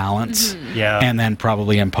find that balance. Yeah. And then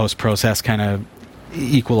probably in post-process kind of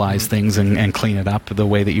equalize things and clean it up the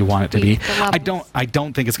way that you want it to be. Tweak the levels. I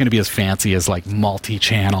don't think it's going to be as fancy as like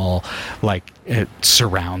multi-channel like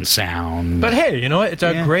surround sound. But hey, you know what? It's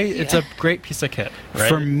a Yeah. great piece of kit. Right?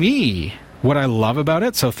 For me, what I love about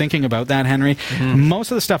it, so thinking about that, Henry, most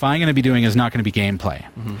of the stuff I'm going to be doing is not going to be gameplay.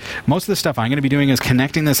 Most of the stuff I'm going to be doing is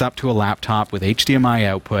connecting this up to a laptop with HDMI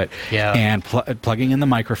output and plugging in the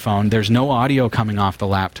microphone. There's no audio coming off the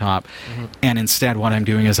laptop. And instead, what I'm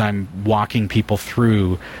doing is I'm walking people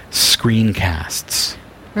through screencasts.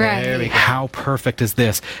 There we Right. go. How perfect is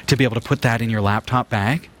this to be able to put that in your laptop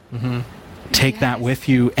bag? Take that with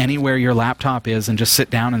you anywhere your laptop is and just sit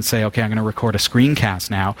down and say, okay, I'm going to record a screencast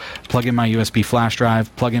now. Plug in my USB flash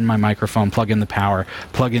drive, plug in my microphone, plug in the power,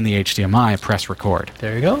 plug in the HDMI, press record.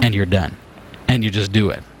 There you go. And you're done. And you just do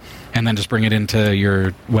it. And then just bring it into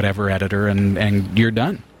your whatever editor and you're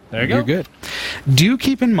done. There you go. You're good. Do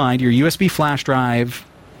keep in mind your USB flash drive,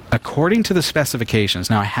 according to the specifications.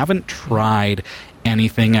 Now, I haven't tried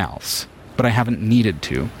anything else, but I haven't needed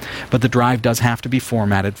to. But the drive does have to be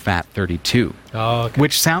formatted FAT32, Oh, okay.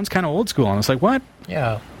 which sounds kind of old school. And it's like, what?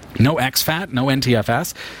 Yeah. No exFAT, no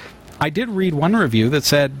NTFS. I did read one review that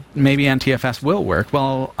said maybe NTFS will work.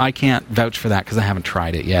 Well, I can't vouch for that because I haven't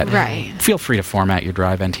tried it yet. Right. Feel free to format your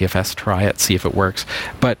drive NTFS, try it, see if it works.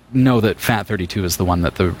 But know that FAT32 is the one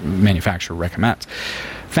that the manufacturer recommends.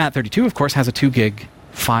 FAT32, of course, has a 2 gig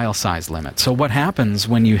file size limit. So what happens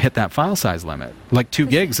when you hit that file size limit? Like 2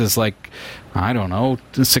 gigs is like, I don't know,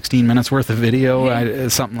 16 minutes worth of video,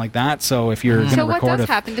 something like that. So if you're going to So what record does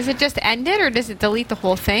happen? Does it just end it, or does it delete the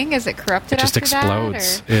whole thing? Is it corrupted it just after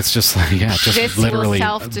explodes. that? It's just like, yeah, it just This will literally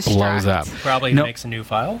self-destruct. blows up. Probably No, makes a new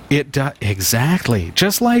file. it does exactly.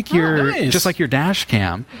 Just like your nice. just like your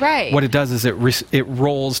Dashcam. Right. What it does is it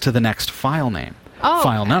rolls to the next file name. Oh,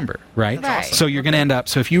 file okay. number, right? Right. So you're going to end up,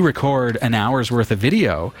 so if you record an hour's worth of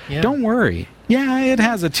video, don't worry. Yeah, it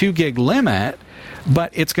has a 2 gig limit,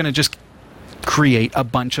 but it's going to just create a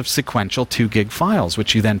bunch of sequential 2 gig files,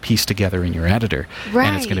 which you then piece together in your editor.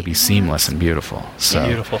 And it's going to be Right. seamless and beautiful. So,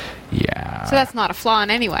 Beautiful. Yeah. So that's not a flaw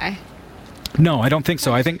in any way. No, I don't think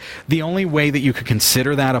so. I think the only way that you could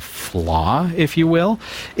consider that a flaw, if you will,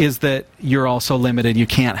 is that you're also limited. You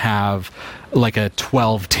can't have like a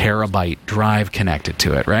 12 terabyte drive connected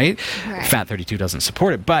to it, right? Right. FAT32 doesn't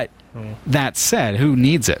support it. But that said, who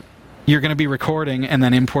needs it? You're going to be recording and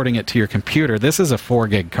then importing it to your computer. This is a 4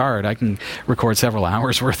 gig card. I can record several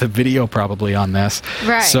hours worth of video probably on this.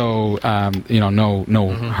 Right. So,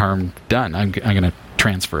 no harm done. I'm going to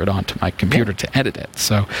transfer it onto my computer to edit it.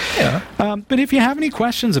 So, but if you have any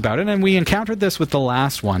questions about it, and we encountered this with the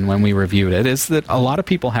last one when we reviewed it, is that a lot of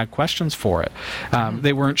people had questions for it.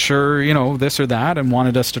 They weren't sure, this or that, and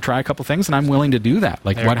wanted us to try a couple things, and I'm willing to do that.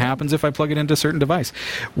 Like, what happens if I plug it into a certain device?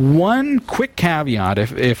 One quick caveat,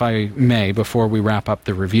 if I may, before we wrap up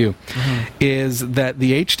the review, is that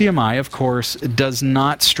the HDMI, of course, does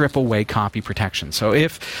not strip away copy protection. So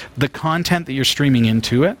if the content that you're streaming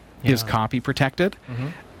into it is copy protected,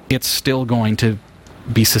 it's still going to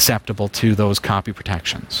be susceptible to those copy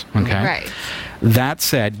protections. Okay. Right. That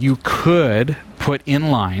said, you could put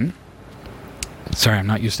inline. Sorry, I'm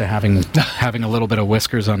not used to having a little bit of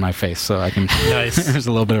whiskers on my face, so I can. Nice. There's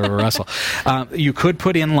a little bit of a rustle. You could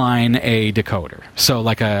put inline a decoder, so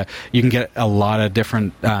you can get a lot of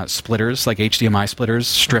different splitters, like HDMI splitters,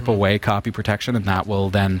 strip away copy protection, and that will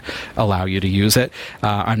then allow you to use it.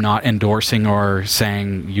 I'm not endorsing or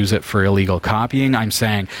saying use it for illegal copying. I'm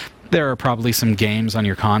saying there are probably some games on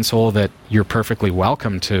your console that you're perfectly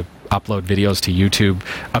welcome to upload videos to YouTube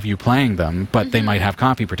of you playing them, but they might have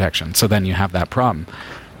copy protection, so then you have that problem.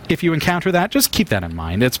 If you encounter that, just keep that in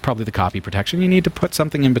mind. It's probably the copy protection. You need to put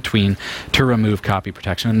something in between to remove copy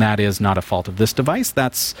protection, and that is not a fault of this device.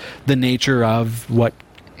 That's the nature of what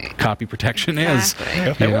copy protection is.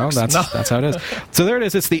 That's how it is. So there it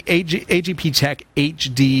is. It's the AGP Tech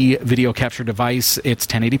HD video capture device. It's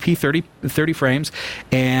 1080p 30 frames,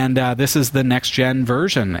 and this is the next gen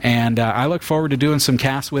version, and I look forward to doing some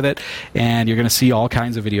casts with it, and you're going to see all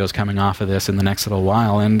kinds of videos coming off of this in the next little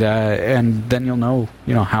while, and then you'll know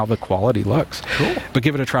how the quality looks. Cool. But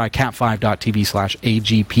give it a try.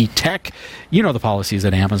 cat5.tv/AGP Tech. You know the policies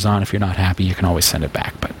at Amazon. If you're not happy, you can always send it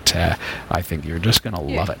back, but I think you're just going to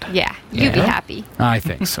love it. Yeah, you'd be happy. I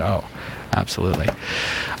think so. Absolutely.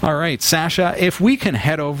 All right, Sasha, if we can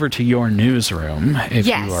head over to your newsroom, if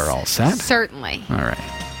you are all set. Certainly. All right.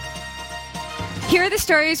 Here are the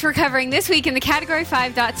stories we're covering this week in the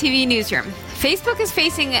Category5.tv newsroom. Facebook is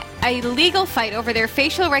facing a legal fight over their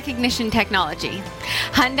facial recognition technology.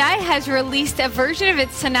 Hyundai has released a version of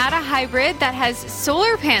its Sonata Hybrid that has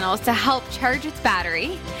solar panels to help charge its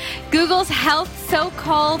battery. Google's Health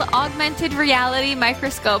so-called augmented reality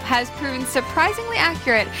microscope has proven surprisingly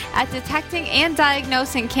accurate at detecting and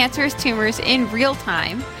diagnosing cancerous tumors in real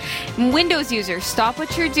time. Windows users, stop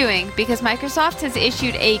what you're doing because Microsoft has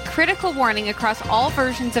issued a critical warning across all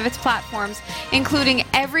versions of its platforms, including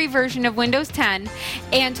every version of Windows 10,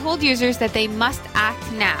 and told users that they must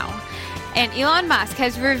act now. And Elon Musk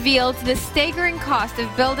has revealed the staggering cost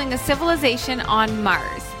of building a civilization on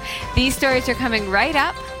Mars. These stories are coming right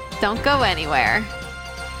up. Don't go anywhere.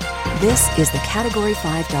 This is the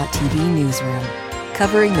Category5.tv newsroom,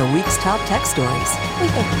 covering the week's top tech stories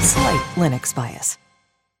with a slight Linux bias.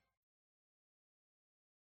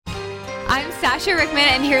 I'm Sasha Rickman,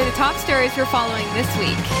 and here are the top stories we're following this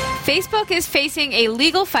week. Facebook is facing a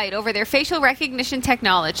legal fight over their facial recognition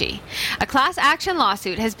technology. A class action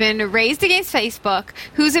lawsuit has been raised against Facebook,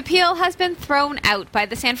 whose appeal has been thrown out by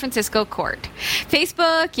the San Francisco court.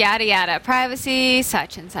 Facebook, yada yada, privacy,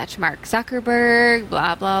 such and such, Mark Zuckerberg,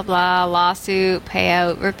 blah blah blah, lawsuit,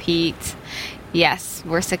 payout, repeat. Yes,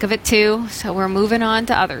 we're sick of it too, so we're moving on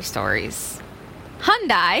to other stories.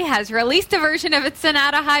 Hyundai has released a version of its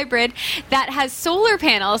Sonata Hybrid that has solar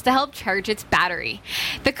panels to help charge its battery.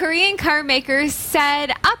 The Korean car maker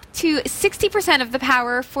said up to 60% of the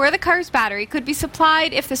power for the car's battery could be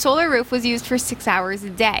supplied if the solar roof was used for 6 hours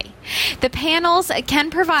a day. The panels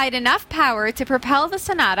can provide enough power to propel the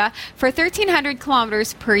Sonata for 1,300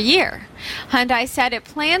 kilometers per year. Hyundai said it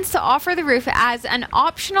plans to offer the roof as an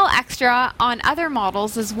optional extra on other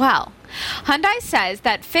models as well. Hyundai says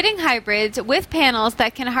that fitting hybrids with panels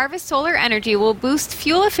that can harvest solar energy will boost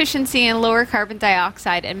fuel efficiency and lower carbon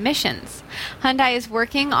dioxide emissions. Hyundai is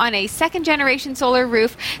working on a second-generation solar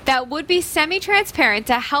roof that would be semi-transparent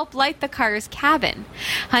to help light the car's cabin.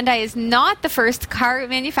 Hyundai is not the first car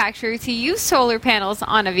manufacturer to use solar panels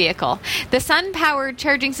on a vehicle. The sun-powered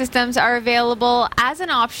charging systems are available as an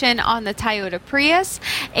option on the Toyota Prius,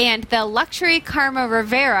 and the luxury Karma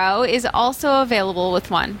Revero is also available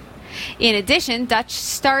with one. In addition, Dutch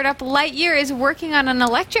startup Lightyear is working on an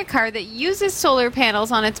electric car that uses solar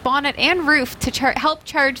panels on its bonnet and roof to help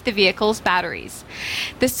charge the vehicle's batteries.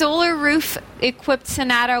 The solar roof-equipped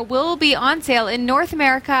Sonata will be on sale in North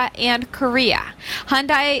America and Korea.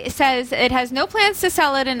 Hyundai says it has no plans to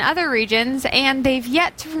sell it in other regions, and they've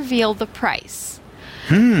yet to reveal the price.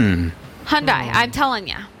 Hyundai, I'm telling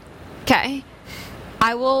you. Okay?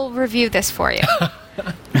 I will review this for you.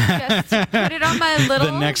 Just put it on my little...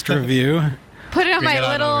 The next review. Put it on my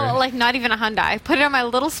little, like not even a Hyundai. Put it on my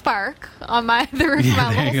little Spark, on the roof of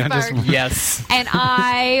my little Spark. Yes. And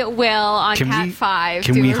I will, on Cat 5,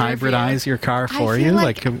 Can we hybridize your car for you?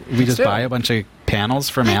 Like, can we just buy a bunch of panels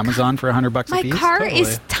from Amazon for $100 a piece? My car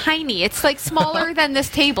is tiny. It's like smaller than this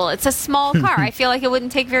table. It's a small car. I feel like it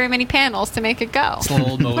wouldn't take very many panels to make it go. It's a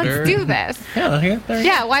little motor. Let's do this.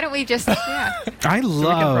 Yeah, why don't we just... Yeah. I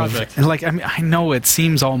love... Like, I mean, I know it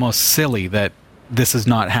seems almost silly that this is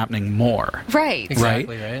not happening more. Right.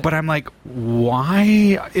 Exactly, right. But I'm like,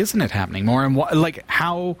 why isn't it happening more? And like,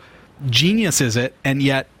 how genius is it, and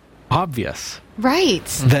yet obvious Right.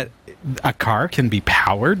 that a car can be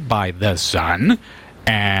powered by the sun,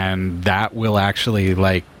 and that will actually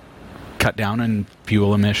like cut down on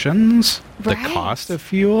fuel emissions, Right. the cost of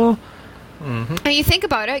fuel. And you think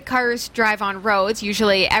about it, cars drive on roads.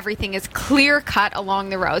 Usually everything is clear cut along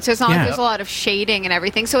the road. So it's not like Yeah. there's a lot of shading and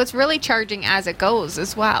everything. So it's really charging as it goes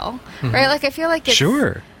as well. Right? Like I feel like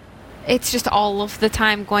it's just all of the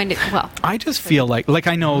time going to, well, I just feel like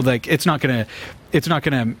I know like it's not gonna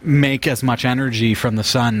make as much energy from the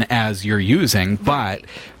sun as you're using, but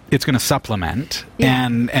it's going to supplement. Yeah.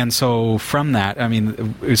 And so from that, I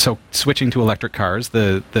mean, so switching to electric cars,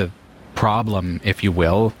 the problem, if you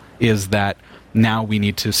will, is that now we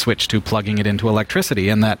need to switch to plugging it into electricity,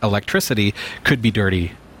 and that electricity could be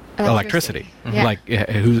dirty electricity. Yeah. Like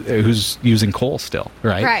who's using coal still,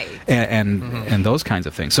 right? Right. And those kinds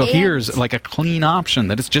of things. So And- here's like a clean option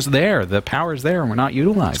that it's just there. The power's there, and we're not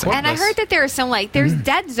utilizing it. And I heard that there are some there's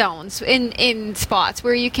dead zones in spots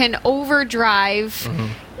where you can overdrive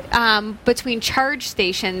between charge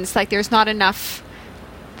stations. Like there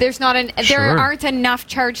Sure. aren't enough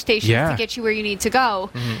charge stations Yeah. to get you where you need to go.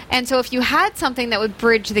 And so if you had something that would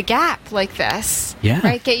bridge the gap like this, Yeah.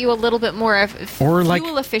 right, get you a little bit more of Or fuel like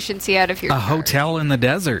efficiency out of your a car. hotel in the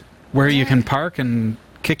desert where you can park and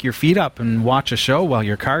kick your feet up and watch a show while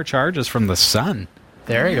your car charges from the sun.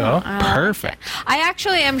 There you go. Perfect. I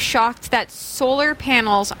actually am shocked that solar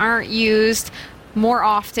panels aren't used more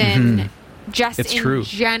often just It's in true.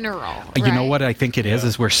 general. You know right? what I think it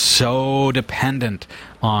is we're so dependent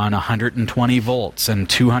on 120 volts and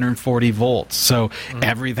 240 volts. So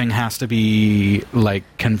everything has to be like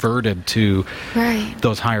converted to Right.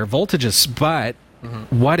 those higher voltages. But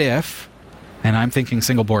what if, and I'm thinking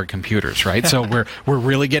single board computers, right? So we're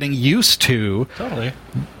really getting used to Totally.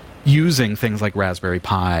 using things like Raspberry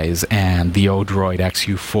Pis and the Odroid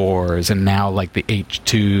XU4s and now like the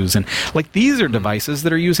H2s, and like these are devices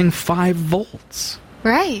that are using 5 volts,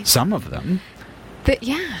 Right. some of them.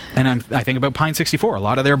 Yeah. And I think about Pine 64. A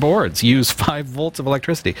lot of their boards use 5 volts of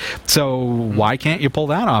electricity. So why can't you pull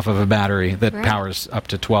that off of a battery that Right. powers up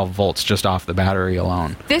to 12 volts just off the battery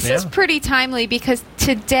alone? This is Yeah. pretty timely because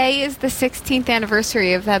today is the 16th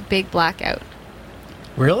anniversary of that big blackout.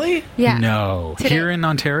 Really? Yeah. No. Today. Here in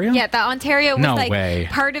Ontario? Yeah, that Ontario was No like way.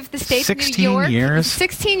 part of the state of 16 New York. years?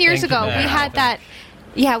 16 years Think ago, of we that. had that.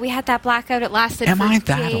 Yeah, we had that blackout. It lasted Am for I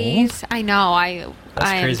that days. I know. I am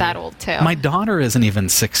crazy. that old too. My daughter isn't even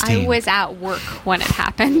 16. I was at work when it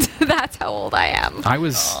happened. That's how old I am. I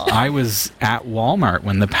was at Walmart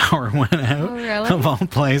when the power went out, Oh, really? of all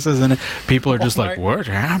places, and people are just like, Walmart? "What's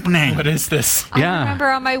happening?" What is this? I Yeah. remember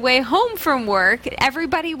on my way home from work,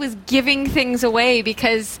 everybody was giving things away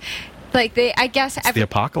because, like, I guess the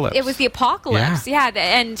apocalypse. It was the apocalypse, yeah.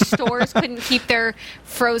 And stores couldn't keep their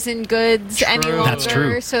frozen goods any longer. That's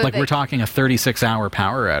true. So Like that we're talking a 36-hour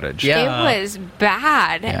power outage. Yeah. it was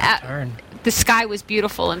bad. Yeah. Darn. The sky was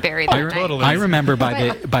beautiful and very that night. totally. I remember by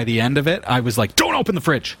the end of it, I was like, "Don't open the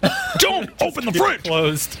fridge! Don't open the fridge!"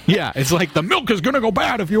 Closed. Yeah, it's like the milk is gonna go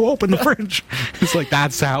bad if you open the fridge. It's like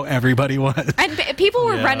that's how everybody was. And people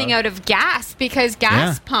were Yeah. running out of gas because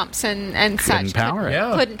gas Yeah. pumps and such power it.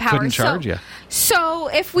 Yeah. couldn't power. Couldn't charge you. So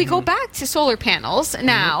if we go back to solar panels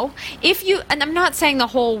now, and I'm not saying the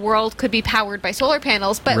whole world could be powered by solar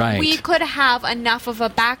panels, but Right. we could have enough of a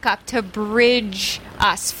backup to bridge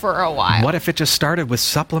us for a while. What if it just started with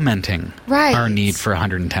supplementing Right. our need for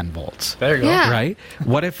 110 volts? There you go. Yeah. Right?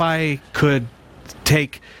 What if I could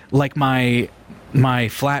take like my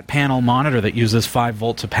flat panel monitor that uses 5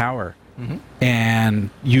 volts of power and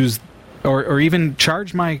use or even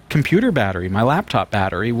charge my computer battery, my laptop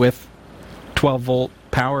battery with 12 volt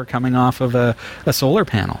power coming off of a solar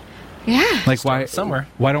panel? Yeah. Like why somewhere,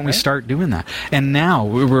 why don't we right? start doing that? And now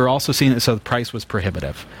we're also seeing it. So the price was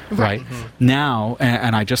prohibitive, right? Now,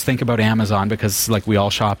 and I just think about Amazon because like we all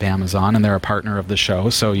shop Amazon and they're a partner of the show,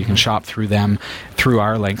 so you can shop through them through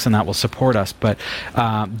our links, and that will support us. But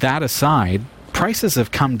that aside, prices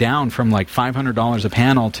have come down from like $500 a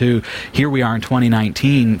panel to here we are in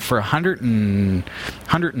 2019 for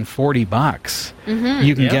 $140.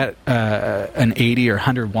 You can Yeah. get an 80 or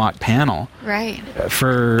 100 watt panel. Right.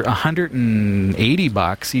 For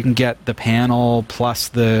 $180, you can get the panel plus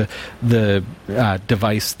the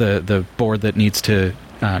device, the board that needs to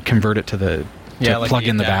convert it to the Yeah, like plug the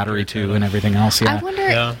in the adapter battery to to and everything else. Yeah. I wonder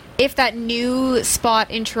Yeah. if that new spot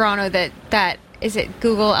in Toronto that is it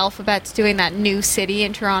Google Alphabet's doing that new city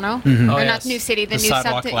in Toronto? Oh, Or yes. not new city, the new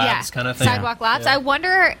Sidewalk something. Labs kind of thing. Sidewalk Labs. Yeah. I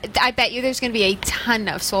wonder, I bet you there's going to be a ton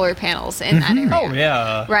of solar panels in that area. Oh,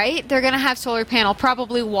 yeah. Right? They're going to have solar panel,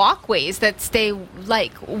 probably walkways that stay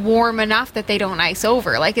like warm enough that they don't ice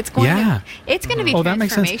over. Like it's going to be that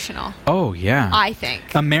makes sense. transformational. Oh, yeah. I think.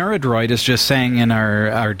 Ameridroid is just saying in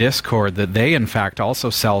our Discord that they, in fact, also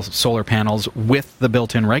sell solar panels with the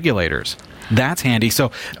built-in regulators. That's handy.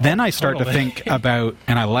 So then I start to think about,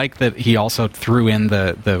 and I like that he also threw in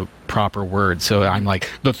the proper word. So I'm like,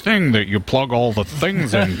 the thing that you plug all the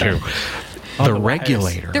things into. The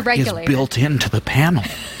regulator is built into the panel.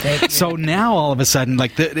 So now all of a sudden,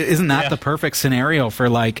 like, isn't that the perfect scenario for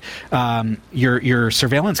like your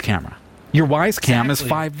surveillance camera? Your Wise Cam is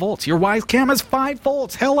 5 volts. Your Wise Cam is 5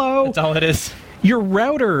 volts. Hello. That's all it is. Your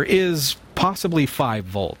router is possibly 5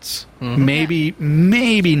 volts, maybe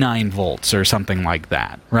 9 volts or something like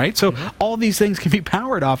that, right? So all these things can be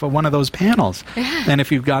powered off of one of those panels. Yeah. And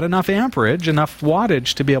if you've got enough amperage, enough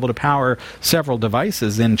wattage to be able to power several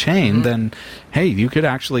devices in chain, then, hey, you could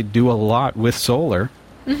actually do a lot with solar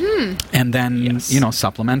and then,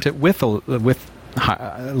 supplement it with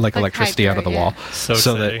electricity out of the wall.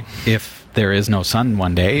 So that if there is no sun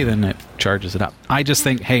one day, then it charges it up. I just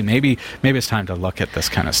think, hey, maybe it's time to look at this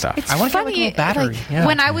kind of stuff. It's I want to funny, get like a little battery. like,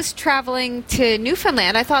 when I was traveling to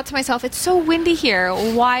Newfoundland, I thought to myself, it's so windy here.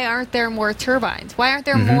 Why aren't there more turbines? Why aren't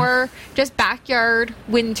there more just backyard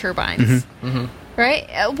wind turbines? Right?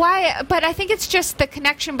 Why? But I think it's just the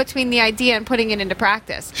connection between the idea and putting it into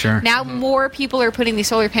practice. Sure. Now more people are putting these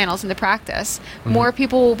solar panels into practice. More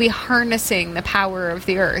people will be harnessing the power of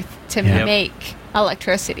the earth to make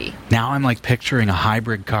electricity. Now I'm like picturing a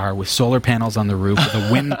hybrid car with solar panels on the roof with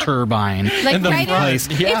a wind turbine Like in right place,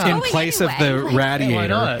 in place of anyway. the Like, radiator.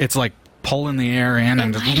 not? It's like pulling the air in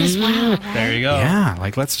and might as well. There you go. yeah,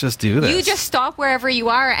 like let's just do this. You just stop wherever you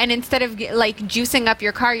are, and instead of like juicing up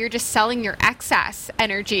your car, you're just selling your excess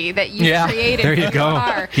energy that you created there you with go. your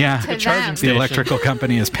car Yeah, to charging them. the electrical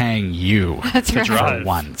company is paying you That's right. for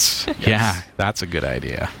once. Yeah, that's a good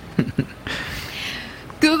idea.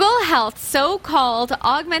 Google Health's so-called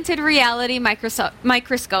augmented reality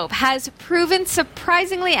microscope has proven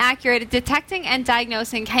surprisingly accurate at detecting and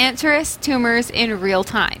diagnosing cancerous tumors in real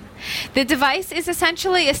time. The device is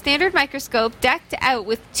essentially a standard microscope decked out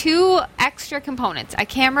with 2 extra components, a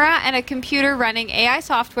camera and a computer running AI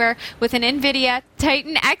software with an NVIDIA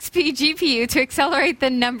Titan XP GPU to accelerate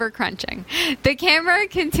the number crunching. The camera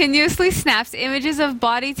continuously snaps images of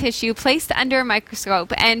body tissue placed under a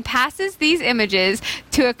microscope and passes these images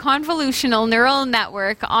to a convolutional neural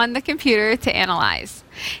network on the computer to analyze.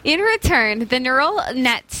 In return, the neural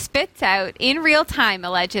net spits out, in real time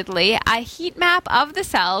allegedly, a heat map of the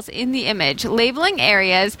cells in the image, labeling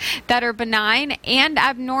areas that are benign and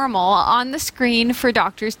abnormal on the screen for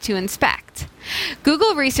doctors to inspect.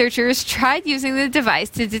 Google researchers tried using the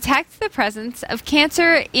device to detect the presence of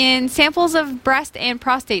cancer in samples of breast and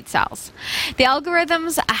prostate cells. The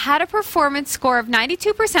algorithms had a performance score of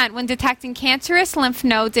 92% when detecting cancerous lymph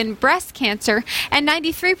nodes in breast cancer and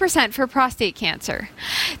 93% for prostate cancer.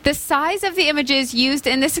 The size of the images used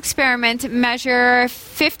in this experiment measure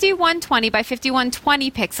 5120 by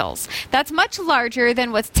 5120 pixels. That's much larger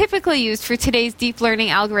than what's typically used for today's deep learning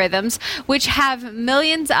algorithms, which have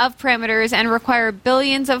millions of parameters and require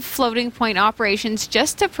billions of floating point operations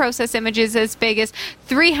just to process images as big as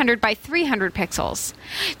 300 by 300 pixels.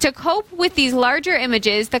 To cope with these larger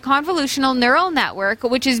images, the convolutional neural network,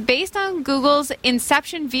 which is based on Google's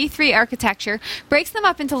Inception v3 architecture, breaks them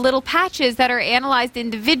up into little patches that are analyzed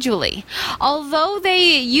individually. Although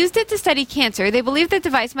they used it to study cancer, they believe the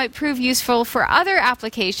device might prove useful for other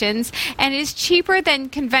applications and is cheaper than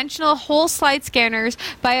conventional whole slide scanners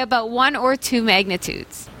by about 1 or 2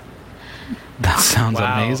 magnitudes. That sounds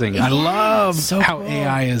amazing. I love how cool.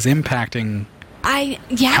 AI is impacting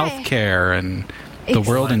healthcare and the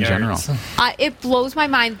world in general. It blows my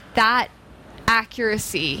mind. That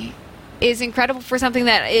accuracy is incredible for something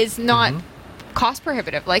that is not cost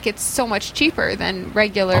prohibitive. Like, it's so much cheaper than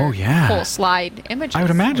regular full slide images. I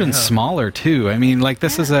would imagine smaller too. I mean, like,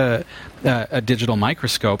 this is a digital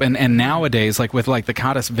microscope, and nowadays, like with like the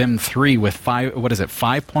Catis Vim 3 with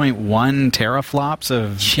 5.1 teraflops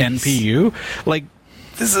of NPU, like,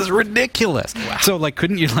 this is ridiculous. Wow. So, like,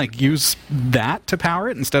 couldn't you, like, use that to power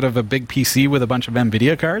it instead of a big PC with a bunch of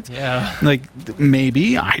NVIDIA cards? Yeah. Like,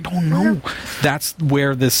 maybe. I don't know. That's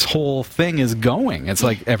where this whole thing is going. It's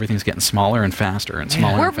like everything's getting smaller and faster and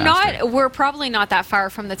smaller and faster. We're probably not that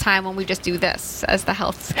far from the time when we just do this as the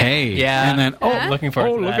health scan. Hey. Yeah. And then, looking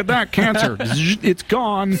forward to look that. at that cancer. It's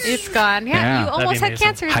gone. It's gone. Yeah, you almost had amazing.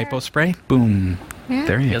 cancer there. Hypo spray? Boom. Yeah.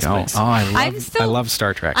 There you Yes, go. please. Oh, I I'm love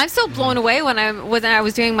Star Trek. I'm still blown away when I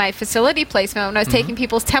was doing my facility placement, when I was taking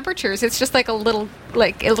people's temperatures. It's just like a little,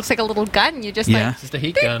 like, it looks like a little gun. You just Yeah. It's just a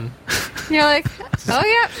heat gun. you're like, oh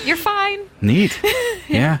yeah, you're fine. Neat.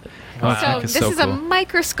 Yeah. Oh, So tech is this so is cool. a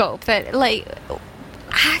microscope that like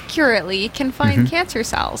accurately can find cancer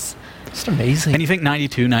cells. Just amazing. And you think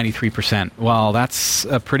 92, 93%. Well, that's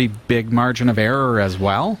a pretty big margin of error as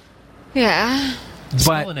well. Yeah.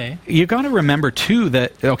 Small an But A. you got to remember too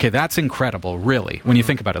that okay, that's incredible, really, when you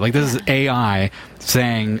think about it. Like this is AI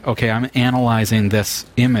saying, okay, I'm analyzing this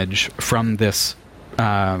image from this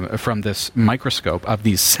microscope of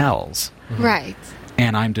these cells, Right.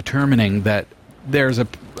 and I'm determining that there's a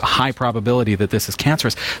high probability that this is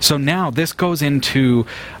cancerous. So now this goes into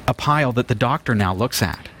a pile that the doctor now looks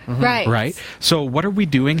at. Right. Right? So what are we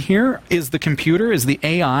doing here? Is the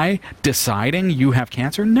AI deciding you have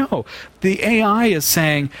cancer? No. The AI is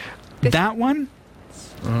saying, that one,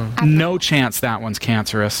 no chance that one's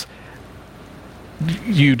cancerous.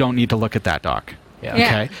 You don't need to look at that, doc. Yeah. Yeah.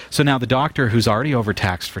 Okay? So now the doctor who's already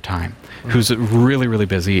overtaxed for time, who's really, really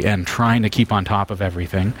busy and trying to keep on top of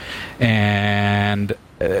everything, and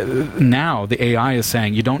now the AI is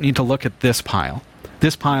saying, you don't need to look at this pile.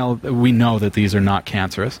 This pile, we know that these are not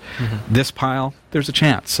cancerous. This pile, there's a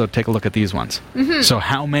chance. So take a look at these ones. So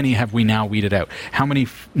how many have we now weeded out? How many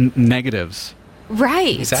negatives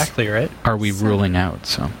Right. Exactly, right? are we ruling out?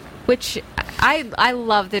 So Which I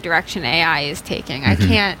love the direction AI is taking.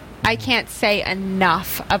 I can't say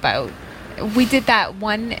enough about. We did that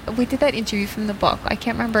interview from the book. I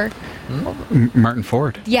can't remember. Martin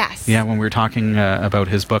Ford. Yes. Yeah, when we were talking about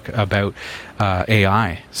his book about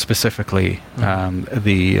AI, specifically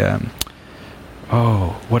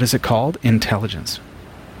what is it called? Intelligence.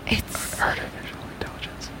 It's Artificial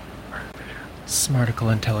intelligence.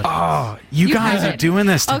 Smarticle intelligence. Oh, you You guys have are it. doing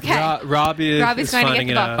this. okay. Robbie's Robbie's going to get finding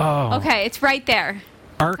the it book. out. Oh. Okay, it's right there.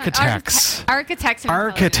 Architects. Architects. Of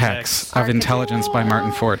Architects of Intelligence by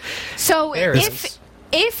Martin Ford. So There it is.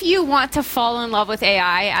 if you want to fall in love with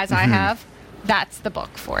AI, as I have, that's the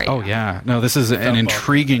book for you. Oh, yeah. No, this is an book.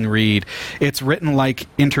 intriguing read. It's written like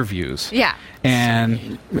interviews. Yeah.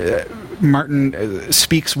 And Martin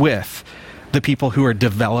speaks with the people who are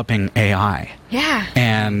developing AI Yeah.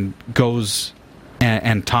 and goes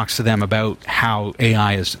and talks to them about how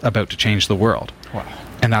AI is about to change the world. Wow.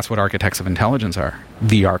 And that's what Architects of Intelligence are.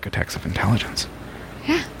 The Architects of Intelligence.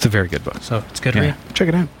 Yeah. It's a very good book. So it's good Yeah. read. Check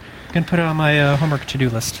it out. I'm going to put it on my homework to-do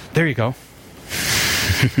list. There you go.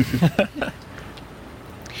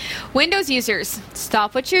 Windows users,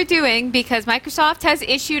 stop what you're doing because Microsoft has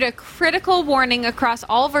issued a critical warning across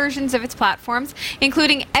all versions of its platforms,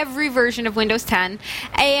 including every version of Windows 10,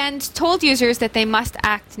 and told users that they must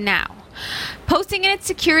act now. Posting in its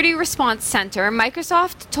Security Response Center,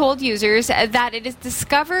 Microsoft told users that it has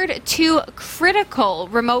discovered 2 critical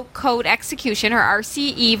remote code execution, or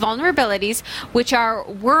RCE, vulnerabilities, which are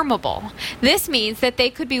wormable. This means that they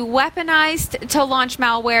could be weaponized to launch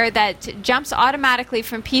malware that jumps automatically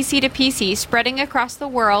from PC to PC, spreading across the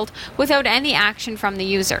world without any action from the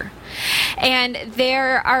user. And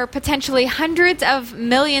there are potentially hundreds of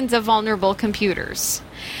millions of vulnerable computers.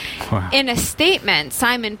 Wow. In a statement,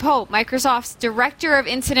 Simon Pope, Microsoft's Director of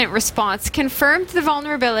Incident Response, confirmed the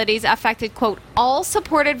vulnerabilities affected, quote, all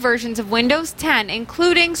supported versions of Windows 10,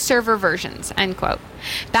 including server versions, end quote.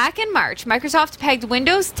 Back in March, Microsoft pegged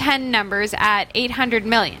Windows 10 numbers at 800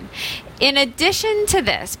 million. In addition to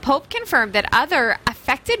this, Pope confirmed that other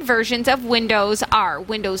affected versions of Windows are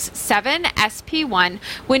Windows 7 SP1,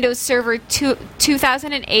 Windows Server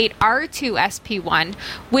 2008 R2 SP1,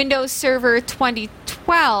 Windows Server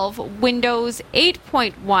 2012, Windows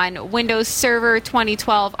 8.1, Windows Server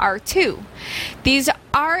 2012 R2. These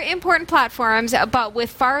are important platforms, but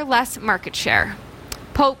with far less market share.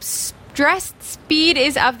 Pope's stressed speed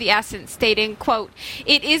is of the essence, stating, quote,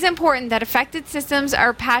 it is important that affected systems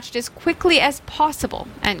are patched as quickly as possible,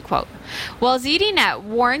 end quote. While ZDNet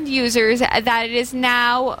warned users that it is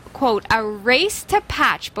now, quote, a race to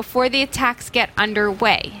patch before the attacks get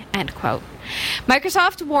underway, end quote.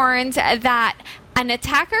 Microsoft warns that an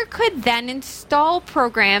attacker could then install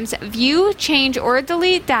programs, view, change, or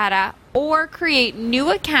delete data, or create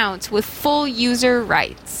new accounts with full user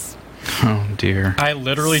rights. Oh, dear. I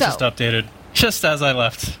literally So- just updated just as I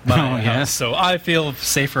left my Oh, house, yes. so I feel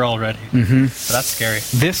safer already. Mm-hmm. But that's scary.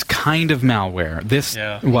 This kind of malware,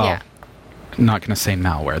 Yeah. Yeah. not going to say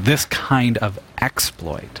malware, this kind of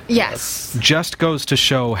exploit Yes. just goes to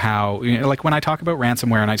show how, like when I talk about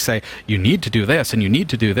ransomware and I say, you need to do this, and you need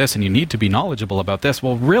to do this, and you need to be knowledgeable about this,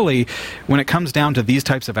 well, really, when it comes down to these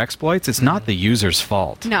types of exploits, it's not the user's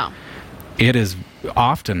fault. No. it is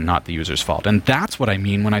often not the user's fault. And that's what I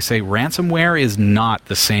mean when I say ransomware is not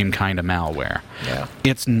the same kind of malware. Yeah.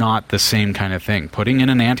 It's not the same kind of thing. Putting in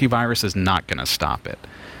an antivirus is not going to stop it.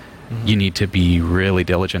 You need to be really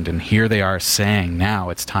diligent. And here they are saying now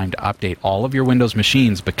it's time to update all of your Windows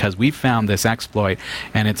machines because we found this exploit.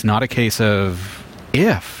 And it's not a case of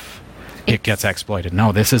if it gets exploited.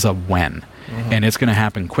 No, this is a when. And it's going to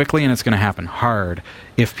happen quickly and it's going to happen hard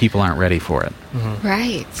if people aren't ready for it.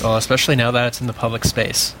 Right. Well, especially now that it's in the public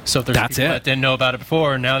space. So if there's That's people it. that didn't know about it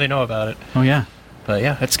before, now they know about it. Oh, yeah. But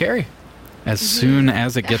yeah, it's scary. As soon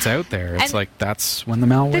as it gets out there, it's And like that's when the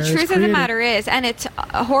malware is The truth of the created. matter is, and it's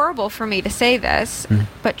horrible for me to say this,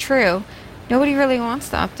 but true, nobody really wants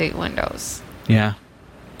to update Windows. Yeah.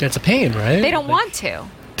 It's a pain, right? They don't want to.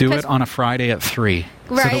 Do 'Cause- it on a Friday at 3.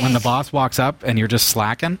 So that when Right. the boss walks up and you're just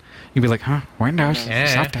slacking, you'd be like, Windows, Yeah.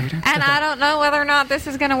 it's updated. And I don't know whether or not this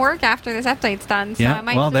is going to work after this update's done. So I Yeah,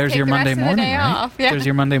 might well, just there's take your the rest Monday of the morning, day right? off. Yeah. There's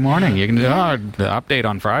your Monday morning. You can do, the update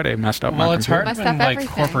on Friday messed up my Well, it's computer. hard Messed up in like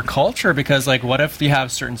everything. corporate culture because like what if you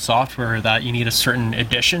have certain software that you need a certain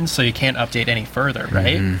edition so you can't update any further,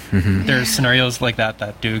 right? There's scenarios like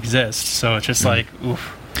that do exist. So it's just like,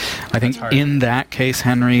 oof. I think hard. in that case,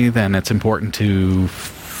 Henry, then it's important to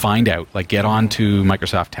find out, like get on to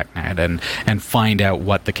Microsoft TechNet and find out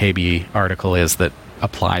what the KB article is that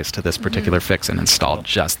applies to this particular fix and install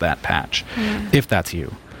just that patch, if that's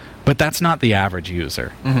you. But that's not the average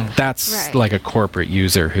user. That's Right. like a corporate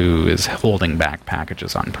user who is holding back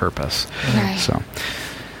packages on purpose. Right. So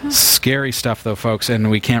scary stuff, though, folks, and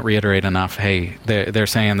we can't reiterate enough. Hey, they're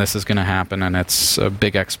saying this is going to happen, and it's a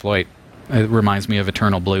big exploit. It reminds me of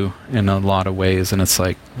Eternal Blue in a lot of ways, and it's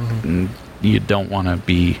like you don't want to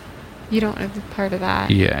be. You don't want to be part of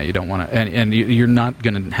that. Yeah, you don't want to, and you're not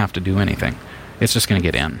going to have to do anything. It's just going to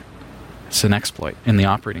get in. It's an exploit in the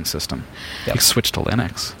operating system. Yep. You switch to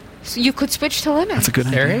Linux. So you could switch to Linux. That's a good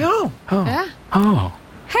idea. There you go. Oh, Yeah. oh,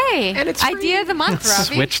 Hey, And it's free. idea of the month,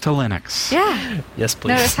 Robbie. switch to Linux. Yeah. Yes,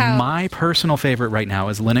 please. Notice how My personal favorite right now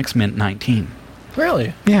is Linux Mint 19.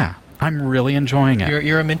 Really? Yeah, I'm really enjoying it.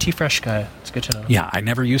 You're a minty fresh guy. It's good to know. Yeah, I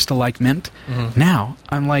never used to like Mint. Now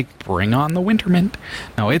I'm like, bring on the Winter Mint.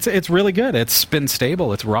 No, it's really good. It's been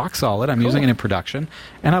stable. It's rock solid. I'm using it in production,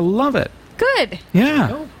 and I love it. good. Yeah.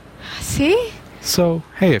 Cool. See? So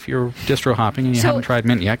hey, if you're distro hopping and you So haven't tried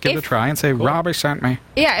Mint yet, give it a if- try and say, Robbie sent me.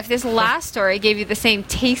 Yeah, if this last story gave you the same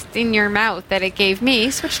taste in your mouth that it gave me,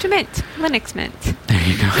 switch to Mint. Linux Mint. There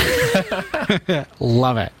you go.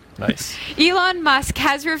 Love it. Nice. Elon Musk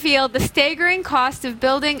has revealed the staggering cost of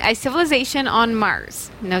building a civilization on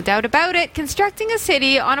Mars. No doubt about it, constructing a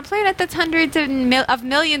city on a planet that's hundreds of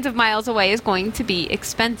millions of miles away is going to be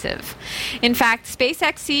expensive. In fact,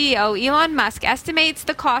 SpaceX CEO Elon Musk estimates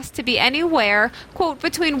the cost to be anywhere, quote,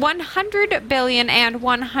 between $100 billion and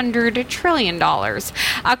 $100 trillion,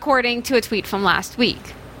 according to a tweet from last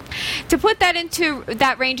week. To put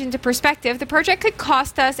that range into perspective, the project could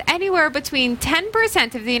cost us anywhere between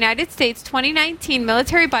 10% of the United States' 2019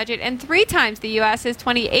 military budget and 3 times the U.S.'s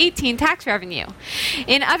 2018 tax revenue.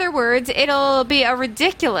 In other words, it'll be a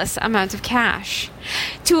ridiculous amount of cash.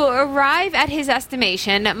 To arrive at his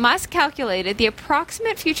estimation, Musk calculated the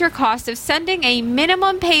approximate future cost of sending a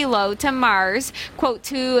minimum payload to Mars, quote,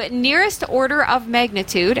 to nearest order of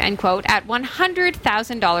magnitude, end quote, at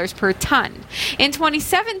 $100,000 per ton. In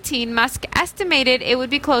 2017, Musk estimated it would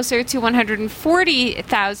be closer to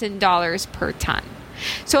 $140,000 per ton.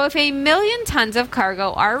 So if 1 million tons of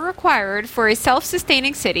cargo are required for a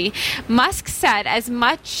self-sustaining city, Musk said as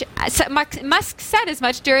much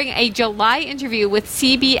during a July interview with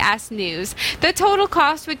CBS News. The total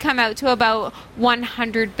cost would come out to about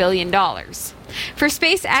 $100 billion. For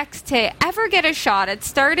SpaceX to ever get a shot at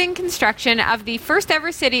starting construction of the first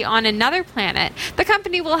ever city on another planet, the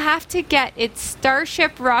company will have to get its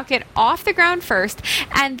Starship rocket off the ground first,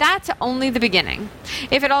 and that's only the beginning.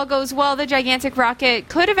 If it all goes well, the gigantic rocket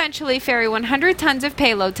could eventually ferry 100 tons of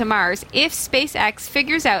payload to Mars if SpaceX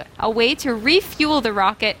figures out a way to refuel the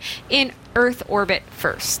rocket in Earth orbit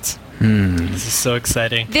first. This is so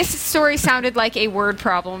exciting. This story sounded like a word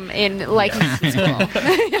problem in like school.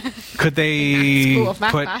 Could they School of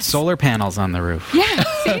Math put class. solar panels on the roof? Yeah,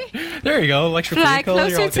 see? There you go. Electric Fly vehicle. You're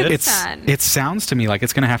closer all to good. the- It's Sun. it sounds to me like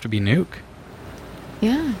it's going to have to be nuke,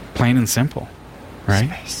 Yeah. plain and simple, right?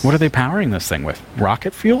 Space. What are they powering this thing with?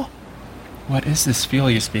 Rocket fuel? What is this fuel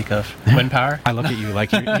you speak of? Yeah. Wind power? I look at you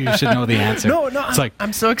like you should know the answer. No, It's like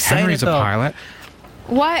I'm so excited, Henry's a though. pilot.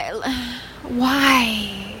 Why?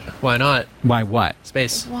 Why not? Why what?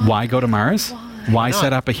 Space. Why go to Mars? Why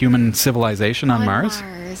set up a human civilization on Mars?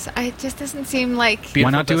 Mars. It just doesn't seem like... Why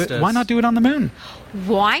not do it? Why not do it on the moon?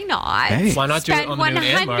 Why not? Hey. Why not do it on the moon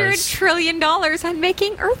and Mars? $100 trillion on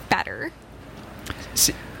making Earth better.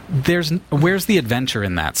 See, where's the adventure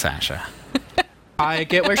in that, Sasha? I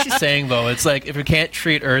get what she's saying, though. It's like, if we can't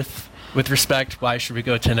treat Earth with respect, why should we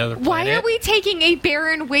go to another planet? Why are we taking a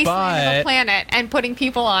barren wasteland of a planet and putting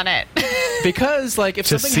people on it? Because, like, if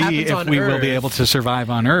to something happens see on if we Earth, will be able to survive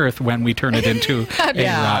on Earth when we turn it into a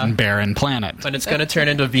rotten, barren planet. when it's going to turn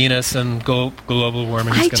into Venus and global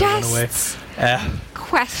warming is going to run away.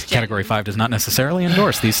 Question. Category 5 does not necessarily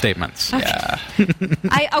endorse these statements. Yeah.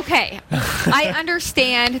 I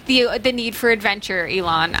understand the need for adventure,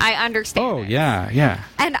 Elon. I understand. Oh, yeah.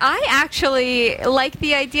 And I actually like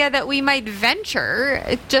the idea that we might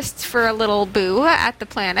venture just for a little boo at the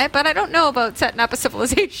planet, but I don't know about setting up a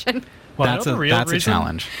civilization. Well, That's a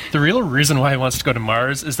challenge. The real reason why he wants to go to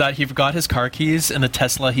Mars is that he forgot his car keys in the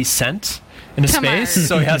Tesla he sent into space,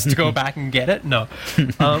 so he has to go back and get it. No.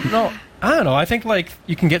 No. I don't know. I think, like,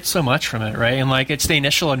 you can get so much from it, right? And, like, it's the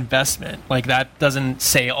initial investment. Like, that doesn't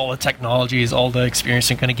say all the technologies, all the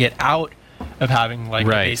experience you're going to get out of having, like, a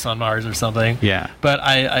base on Mars or something. Yeah. But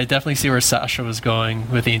I definitely see where Sasha was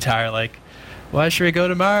going with the entire, like, why should we go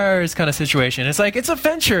to Mars kind of situation. It's like, it's a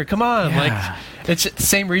venture. Come on. Yeah. Like, it's the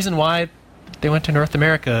same reason why they went to North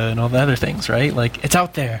America and all the other things, right? Like, it's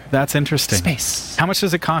out there. That's interesting. Space. How much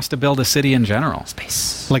does it cost to build a city in general?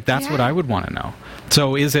 Space. Like, that's what I would want to know.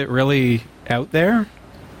 So is it really out there?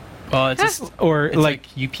 Well, it's just, or it's like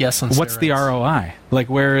UPS on what's the steroids. ROI? Like,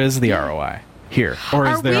 where is the ROI? Here. Or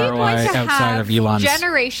is the ROI outside of Elon's?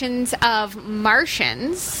 Generations of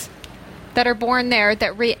Martians that are born there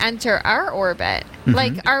that re-enter our orbit. Mm-hmm.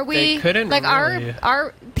 Like, are we... They couldn't like, really.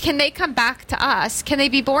 Can they come back to us? Can they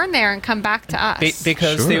be born there and come back to us?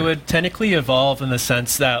 Because they Sure. would technically evolve in the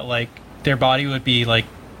sense that, like, their body would be, like,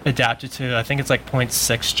 adapted to, I think it's like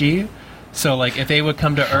 0.6 G. So, like, if they would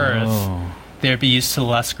come to Earth, they'd be used to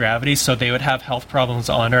less gravity, so they would have health problems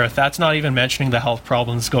on Earth. That's not even mentioning the health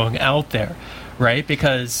problems going out there, right?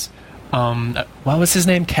 Because, what was his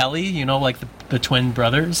name? Kelly? You know, like the twin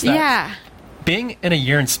brothers? Yeah. Being in a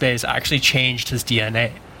year in space actually changed his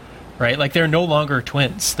DNA, right? Like, they're no longer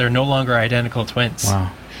twins. They're no longer identical twins.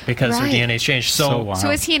 Wow. Because their DNA changed. So wow.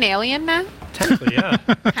 So is he an alien now? technically, yeah.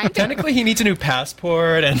 Technically, he needs a new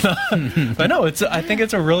passport, and but no, I think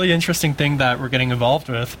it's a really interesting thing that we're getting involved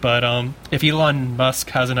with. But if Elon Musk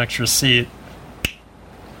has an extra seat,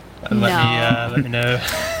 let me know.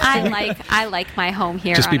 I like my home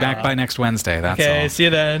here. Just be back by next Wednesday. That's okay, all. see you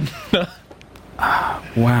then.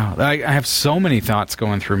 Wow, I have so many thoughts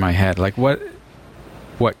going through my head. Like, what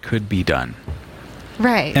could be done?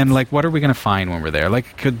 Right. And, like, what are we going to find when we're there?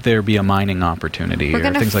 Like, could there be a mining opportunity or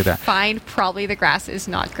things like that? Find probably the grass is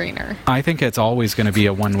not greener. I think it's always going to be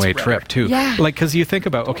a one-way trip, too. Yeah. Like, because you think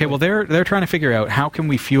about, okay, well, they're trying to figure out how can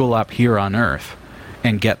we fuel up here on Earth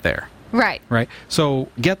and get there. Right. Right? So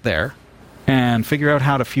get there and figure out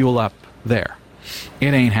how to fuel up there.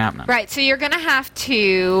 It ain't happening. Right, so you're going to have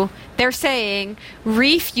to, they're saying,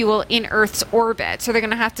 refuel in Earth's orbit. So they're going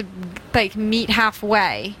to have to, like, meet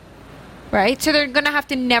halfway. Right? So they're going to have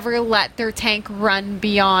to never let their tank run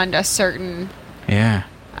beyond a certain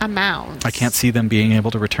amount. I can't see them being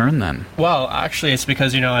able to return then. Well, actually, it's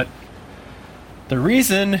because, you know what? The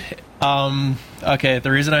reason... the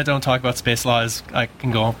reason I don't talk about space law is I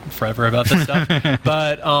can go on forever about this stuff.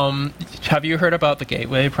 But have you heard about the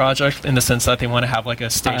Gateway project in the sense that they want to have like a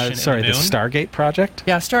station sorry, in the the moon? Stargate project?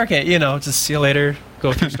 Yeah, Stargate. You know, just see you later.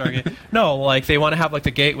 Go through Stargate. No, like they want to have like the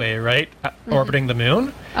Gateway, right, orbiting the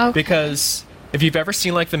moon. Okay. Because if you've ever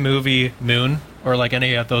seen like the movie Moon or like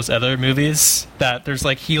any of those other movies, that there's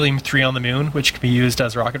like helium-3 on the moon, which can be used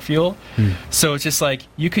as rocket fuel. So it's just like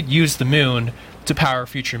you could use the moon to power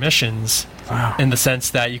future missions. Wow. In the sense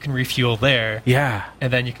that you can refuel there. Yeah.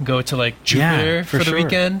 And then you can go to like Jupiter for the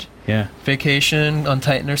weekend. Yeah. Vacation on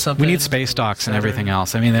Titan or something. We need space docks and everything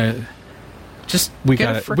else. I mean, we've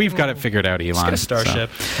got it figured out, Elon. Let's get a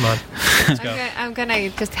starship. So. Come on. Let's go. I'm gonna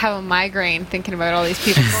just have a migraine thinking about all these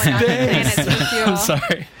people going on the planet to fuel. I'm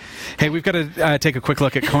sorry. Hey, we've got to take a quick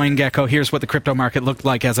look at CoinGecko. Here's what the crypto market looked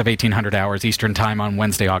like as of 1800 hours Eastern Time on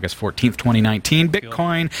Wednesday, August 14th, 2019.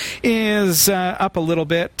 Bitcoin is up a little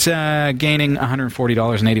bit, gaining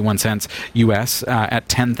 $140.81 U.S. At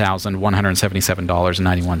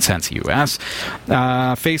 $10,177.91 U.S.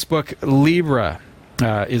 Facebook Libra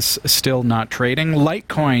is still not trading.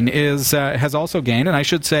 Litecoin has also gained, and I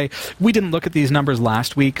should say we didn't look at these numbers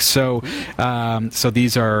last week, so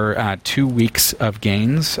these are 2 weeks of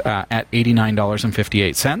gains at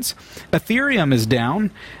 $89.58. Ethereum is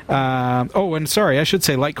down. And sorry, I should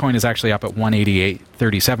say Litecoin is actually up at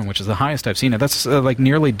 188.37, which is the highest I've seen it. That's like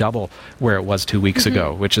nearly double where it was 2 weeks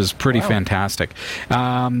ago, which is pretty fantastic.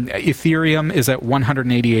 Ethereum is at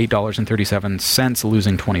 $188.37,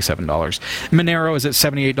 losing $27. Monero is at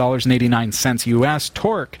 $78.89 US.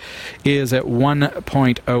 Torque is at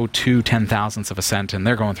 1.02 ten-thousandths of a cent, and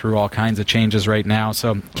they're going through all kinds of changes right now,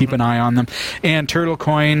 so keep an eye on them. And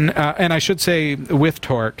Turtlecoin, and I should say with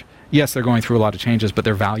Torque, yes, they're going through a lot of changes, but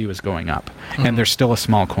their value is going up, and they're still a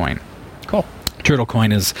small coin. Cool.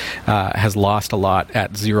 Turtlecoin has lost a lot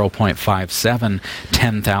at 0.57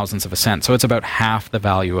 ten-thousandths of a cent. So it's about half the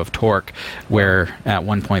value of Torque, where at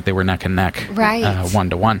one point they were neck and neck, right,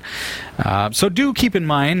 1-to-1. So do keep in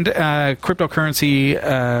mind,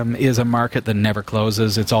 cryptocurrency is a market that never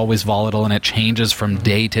closes. It's always volatile, and it changes from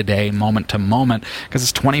day to day, moment to moment, because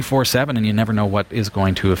it's 24/7, and you never know what is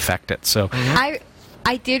going to affect it. So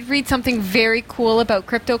I did read something very cool about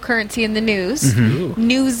cryptocurrency in the news.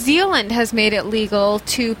 New Zealand has made it legal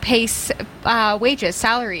to pay wages,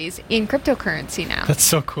 salaries in cryptocurrency now. That's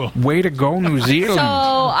so cool. Way to go, New Zealand. So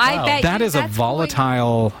I bet that is a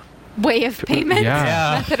volatile way of payment,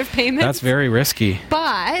 method of payment. That's very risky.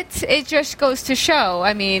 But it just goes to show,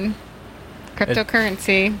 I mean,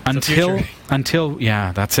 cryptocurrency. Until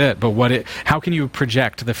that's it. But how can you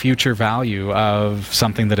project the future value of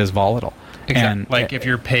something that is volatile? Exactly. And like if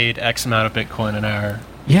you're paid X amount of Bitcoin an hour.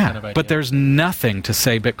 Yeah, kind of idea. But there's nothing to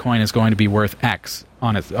say Bitcoin is going to be worth X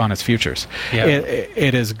on its futures. Yeah.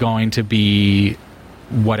 It is going to be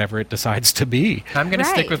whatever it decides to be. I'm going to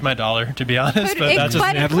stick with my dollar, to be honest. But that's just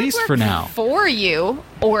at least for now. For you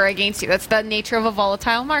or against you. That's the nature of a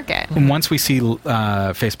volatile market. And once we see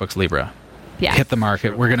Facebook's Libra hit the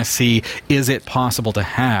market, we're going to see, is it possible to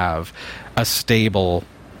have a stable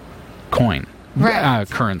coin?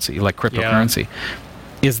 Currency, like cryptocurrency.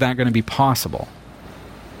 Is that going to be possible?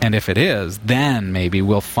 And if it is, then maybe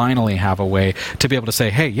we'll finally have a way to be able to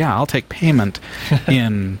say, hey, I'll take payment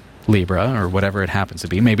in Libra or whatever it happens to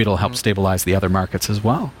be. Maybe it'll help stabilize the other markets as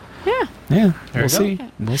well. Yeah, we'll see.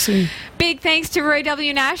 We'll see. Big thanks to Roy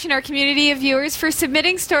W. Nash and our community of viewers for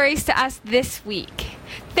submitting stories to us this week.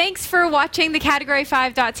 Thanks for watching the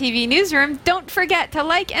Category5.tv newsroom. Don't forget to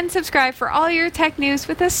like and subscribe for all your tech news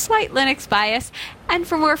with a slight Linux bias. And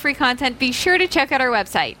for more free content, be sure to check out our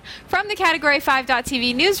website. From the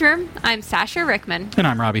Category5.tv newsroom, I'm Sasha Rickman. And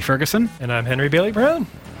I'm Robbie Ferguson. And I'm Henry Bailey Brown.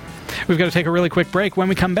 We've got to take a really quick break. When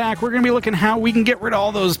we come back, we're going to be looking how we can get rid of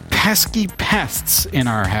all those pesky pests in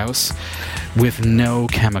our house with no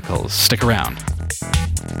chemicals. Stick around.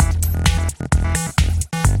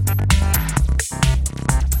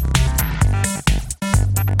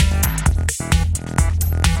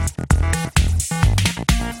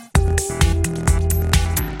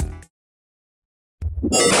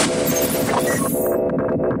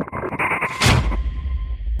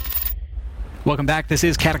 Welcome back. This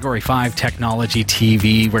is Category 5 Technology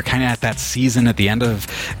TV. We're kind of at that season at the end of,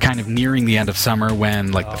 kind of nearing the end of summer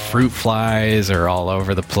when like the fruit flies are all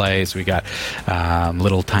over the place. We got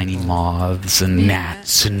little tiny moths and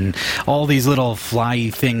gnats and all these little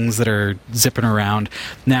fly things that are zipping around.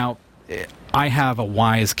 Now, I have a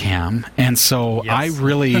Wise Cam, and so I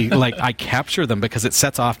really I capture them because it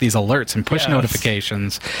sets off these alerts and push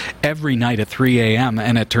notifications every night at 3 a.m.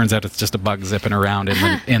 and it turns out it's just a bug zipping around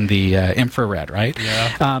in the infrared, right?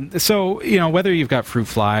 So whether you've got fruit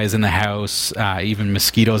flies in the house, even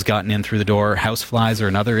mosquitoes gotten in through the door, house flies are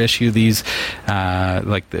another issue. These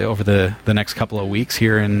over the next couple of weeks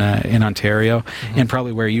here in Ontario, and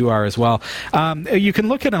probably where you are as well. You can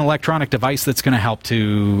look at an electronic device that's going to help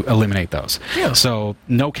to eliminate those. So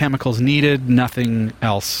no chemicals needed, nothing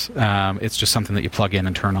else. It's just something that you plug in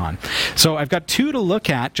and turn on. So I've got two to look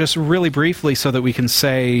at just really briefly so that we can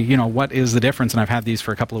say, what is the difference? And I've had these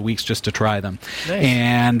for a couple of weeks just to try them. Nice.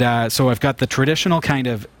 And so I've got the traditional kind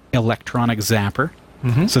of electronic zapper.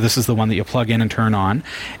 So this is the one that you plug in and turn on.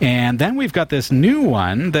 And then we've got this new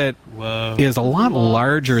one that is a lot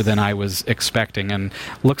larger than I was expecting and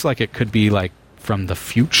looks like it could be like from the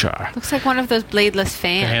future. Looks like one of those bladeless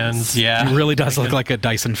fans. It really does look like a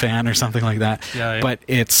Dyson fan or something like that. But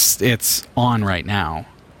it's on right now.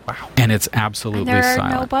 And it's absolutely And there are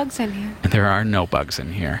silent. no bugs in here. There are no bugs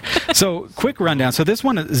in here. So, quick rundown. So, this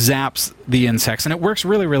one zaps the insects, and it works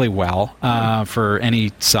really, really well for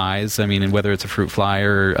any size. I mean, whether it's a fruit fly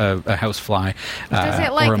or a house fly Does it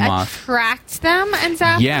or a moth. attract them and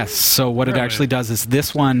zap them? Yes. So what it actually does is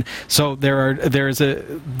this one. So there is a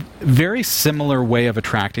very similar way of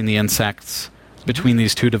attracting the insects between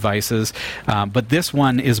these two devices, but this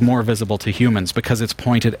one is more visible to humans because it's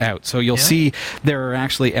pointed out. So you'll see there are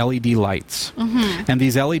actually LED lights, and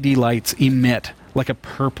these LED lights emit like a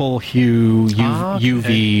purple hue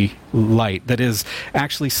UV light that is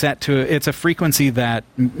actually set to, it's a frequency that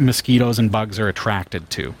mosquitoes and bugs are attracted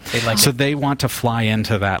to. They want to fly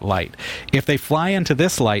into that light. If they fly into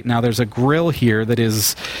this light, now there's a grill here that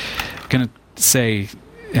is going to say,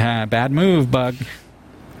 bad move, bug.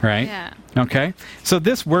 Right? Yeah. Okay. So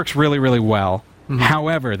this works really, really well.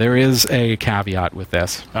 However, there is a caveat with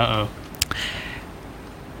this.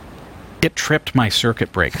 It tripped my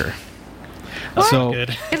circuit breaker. So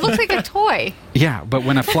Good. It looks like a toy. yeah, but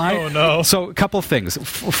when a fly... Oh, no. So a couple of things.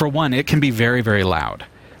 For one, it can be very, very loud.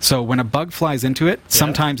 So when a bug flies into it,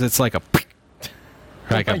 sometimes it's like a...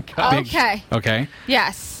 like my a gosh. big... Okay. Okay?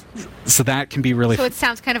 Yes. So that can be really... So it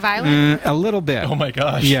sounds kind of violent? a little bit. Oh my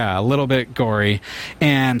gosh. Yeah, a little bit gory.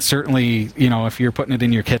 And certainly, if you're putting it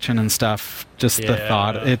in your kitchen and stuff, just the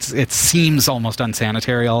thought, it seems almost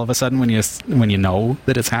unsanitary all of a sudden when you know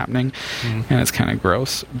that it's happening, and it's kind of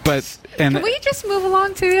gross. But Can we just move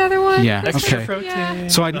along to the other one? Yeah, Extra okay. protein. Yeah.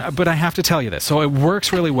 So but I have to tell you this. So it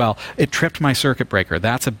works really well. It tripped my circuit breaker.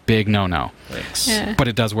 That's a big no-no. Yeah. But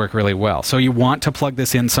it does work really well. So you want to plug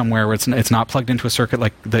this in somewhere where it's not plugged into a circuit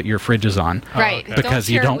like that your fridge is on. Right. okay. Because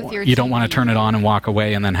share it with your you don't want TV. to turn it on and walk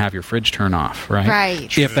away and then have your fridge turn off, right?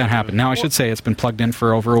 Right. If that happened. Now I should say it's been plugged in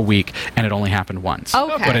for over a week and it only happened once.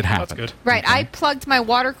 Okay. But it That's happened. good. Right. I plugged my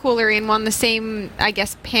water cooler in on the same, I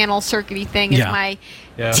guess, panel circuity thing Yeah. as my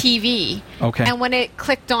Yeah. TV. Okay. And when it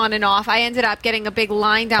clicked on and off, I ended up getting a big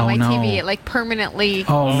line down Oh, my no. TV. It like permanently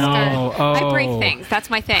Oh, started. no. I break Oh. things. That's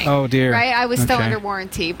my thing. Oh, dear. Right? I was still Okay. under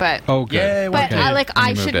warranty, but Oh, good. Yay, but okay. I And I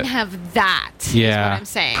you moved shouldn't it. have that. Yeah. Is what I'm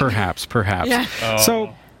saying. Perhaps. Yeah.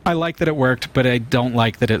 So I like that it worked, but I don't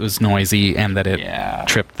like that it was noisy and that it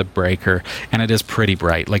tripped the breaker. And it is pretty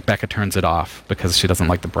bright. Like Becca turns it off because she doesn't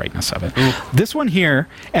like the brightness of it. This one here,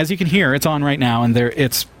 as you can hear, it's on right now, and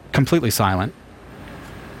it's completely silent.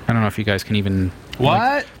 I don't know if you guys can even...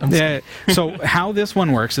 What? Yeah. So how this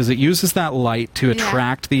one works is it uses that light to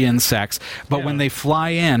attract the insects, but when they fly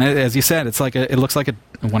in, as you said, it looks like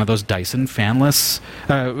one of those Dyson fanless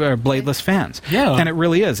or bladeless fans. Yeah. And it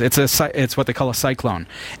really is. It's what they call a cyclone,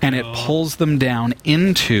 and it pulls them down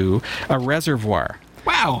into a reservoir.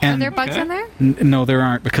 Wow. Are And there bugs in there? no, there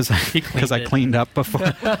aren't because I it. cleaned up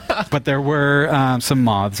before. But there were some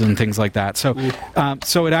moths and things like that. So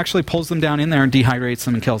so it actually pulls them down in there and dehydrates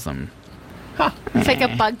them and kills them. It's like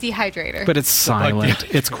a bug dehydrator. But it's silent.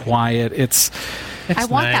 It's quiet. I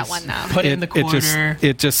want that one though. Put it in the corner.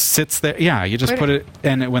 It just sits there. Yeah, you just put it,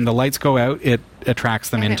 and when the lights go out, it attracts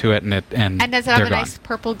them And into it, and And does it have they're a gone. nice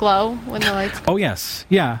purple glow when the lights? Oh yes,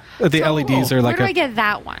 yeah. The LEDs are like Where do I get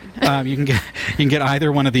that one? you can get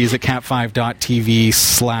either one of these at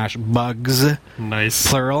cat5.tv/bugs. Nice.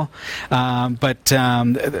 Plural. But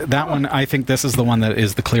that one, I think this is the one that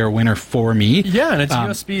is the clear winner for me. Yeah, and it's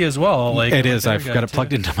USB as well. Like It is. there I've we got it too.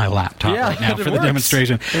 plugged into my laptop Yeah, right now it for the works.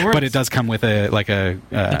 demonstration. It works. But it does come with an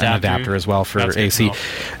adapter as well for That's good AC. to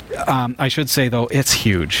know. I should say though, it's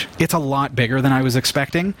huge. It's a lot bigger than I was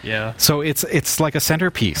expecting. Yeah. So it's like a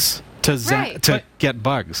centerpiece to Right. to get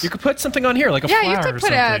bugs. You could put something on here, like a Yeah, flower you could or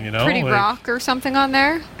put something, a pretty like rock or something on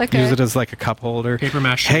there. Like Use it as like a cup holder. Paper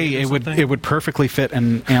mache Hey, or it would something. it would perfectly fit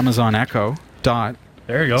an Amazon Echo Dot.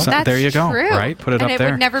 There you go. So- That's there you go, true. right? Put it and up it there.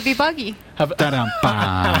 would never be buggy.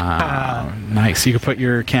 Da-dum-ba. Nice. You could put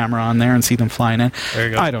your camera on there and see them flying in. There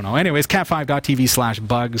you go. I don't know. Anyways,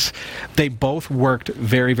 cat5.tv/bugs. They both worked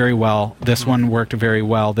very, very well. This one worked very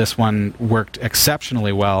well. This one worked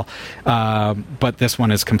exceptionally well. But this one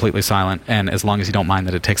is completely silent. And as long as you don't mind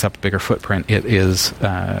that it takes up a bigger footprint, it's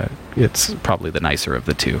probably the nicer of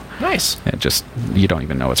the two. Nice. You don't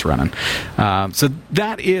even know it's running. So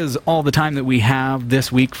that is all the time that we have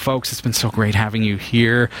this week, folks. It's been so great having you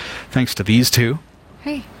here. Thanks to these two.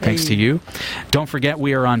 Hey. Thanks to you. Don't forget,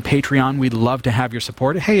 we are on Patreon. We'd love to have your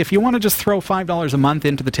support. Hey, if you want to just throw $5 a month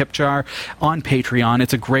into the tip jar on Patreon,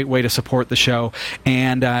 it's a great way to support the show.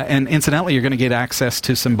 And incidentally, you're going to get access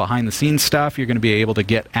to some behind-the-scenes stuff. You're going to be able to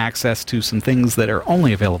get access to some things that are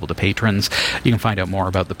only available to patrons. You can find out more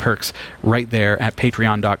about the perks right there at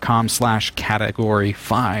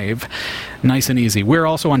patreon.com/category5. Nice and easy. We're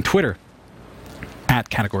also on Twitter at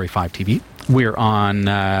Category5 TV. We're on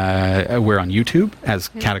YouTube as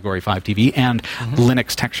Category 5 TV and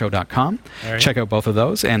LinuxTechShow.com. Right. Check out both of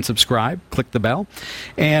those and subscribe. Click the bell.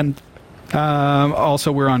 And also,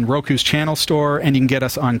 we're on Roku's channel store, and you can get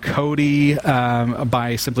us on Kodi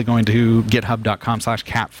by simply going to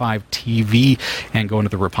github.com/cat5tv and go into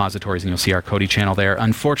the repositories, and you'll see our Kodi channel there.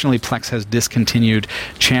 Unfortunately, Plex has discontinued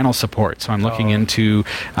channel support, so I'm looking into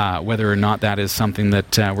whether or not that is something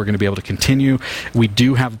that we're going to be able to continue. We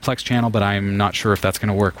do have a Plex channel, but I'm not sure if that's going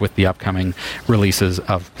to work with the upcoming releases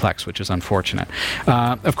of Plex, which is unfortunate.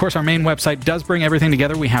 Of course, our main website does bring everything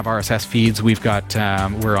together. We have RSS feeds. We've got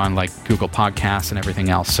we're on like Google Podcasts and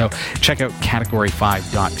everything else. So check out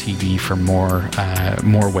category5.tv for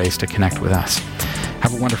more ways to connect with us.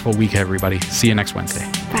 Have a wonderful week, everybody. See you next Wednesday.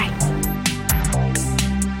 Bye.